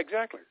 Yeah,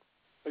 exactly.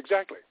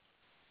 Exactly.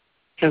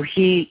 So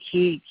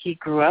he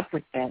grew up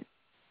with that.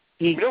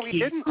 He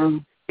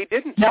didn't. He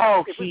didn't.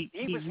 No, he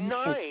was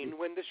 9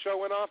 when the show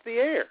went off the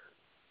air.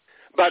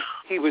 But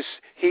he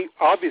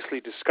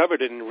obviously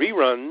discovered it in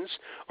reruns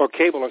or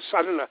cable. Or,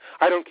 I don't know.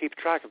 I don't keep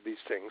track of these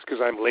things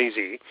because I'm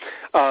lazy.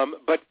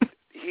 But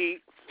he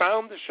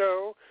found the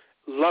show,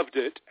 loved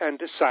it, and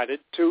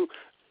decided to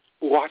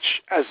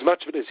watch as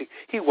much of it as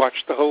he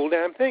watched the whole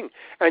damn thing.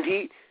 And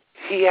he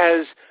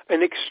has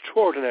an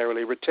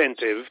extraordinarily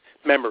retentive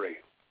memory.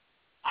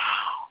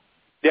 Wow.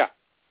 Yeah.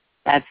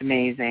 That's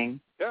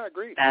amazing. Yeah, I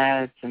agree.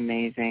 That's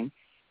amazing.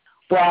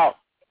 Well,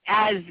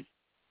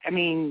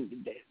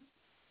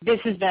 this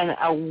has been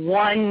a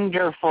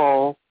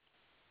wonderful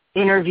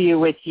interview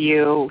with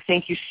you.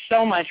 Thank you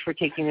so much for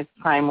taking this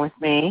time with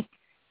me.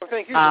 Well,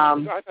 thank you.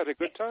 I've had a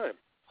good time.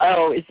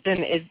 Oh, it's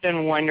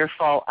been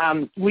wonderful.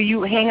 Will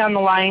you hang on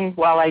the line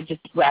while I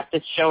just wrap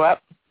this show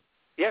up?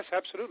 Yes,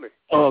 absolutely.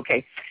 Oh,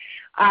 okay.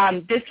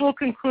 This will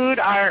conclude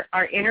our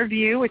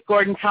interview with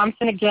Gordon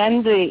Thomson.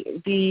 Again,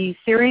 the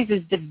series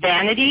is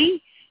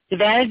DeVanity,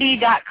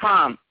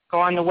 DeVanity.com. Go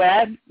on the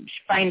web,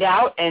 find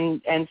out,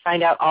 and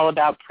find out all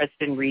about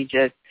Preston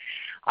Regis.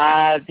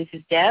 This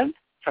is Deb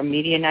from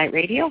Media Nite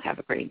Radio. Have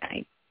a great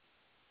night.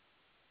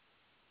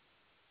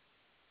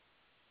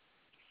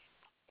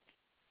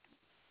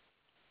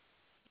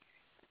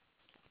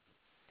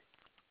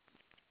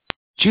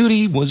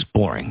 Judy was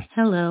boring.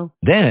 Hello.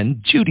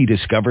 Then Judy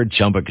discovered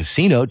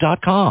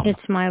ChumbaCasino.com.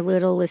 It's my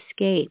little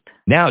escape.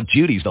 Now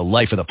Judy's the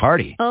life of the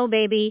party. Oh,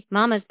 baby,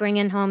 mama's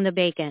bringing home the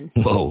bacon.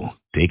 Whoa,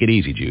 take it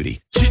easy,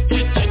 Judy.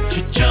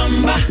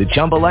 The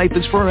Chumba life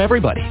is for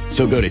everybody.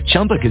 So go to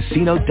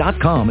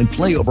ChumbaCasino.com and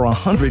play over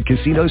 100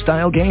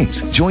 casino-style games.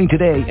 Join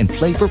today and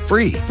play for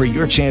free for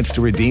your chance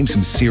to redeem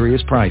some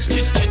serious prizes.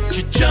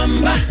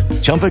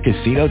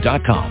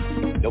 ChumbaCasino.com.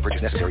 No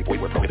purchase necessary.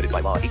 Void where prohibited by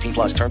law. 18+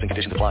 terms and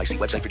conditions apply. See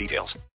website for details.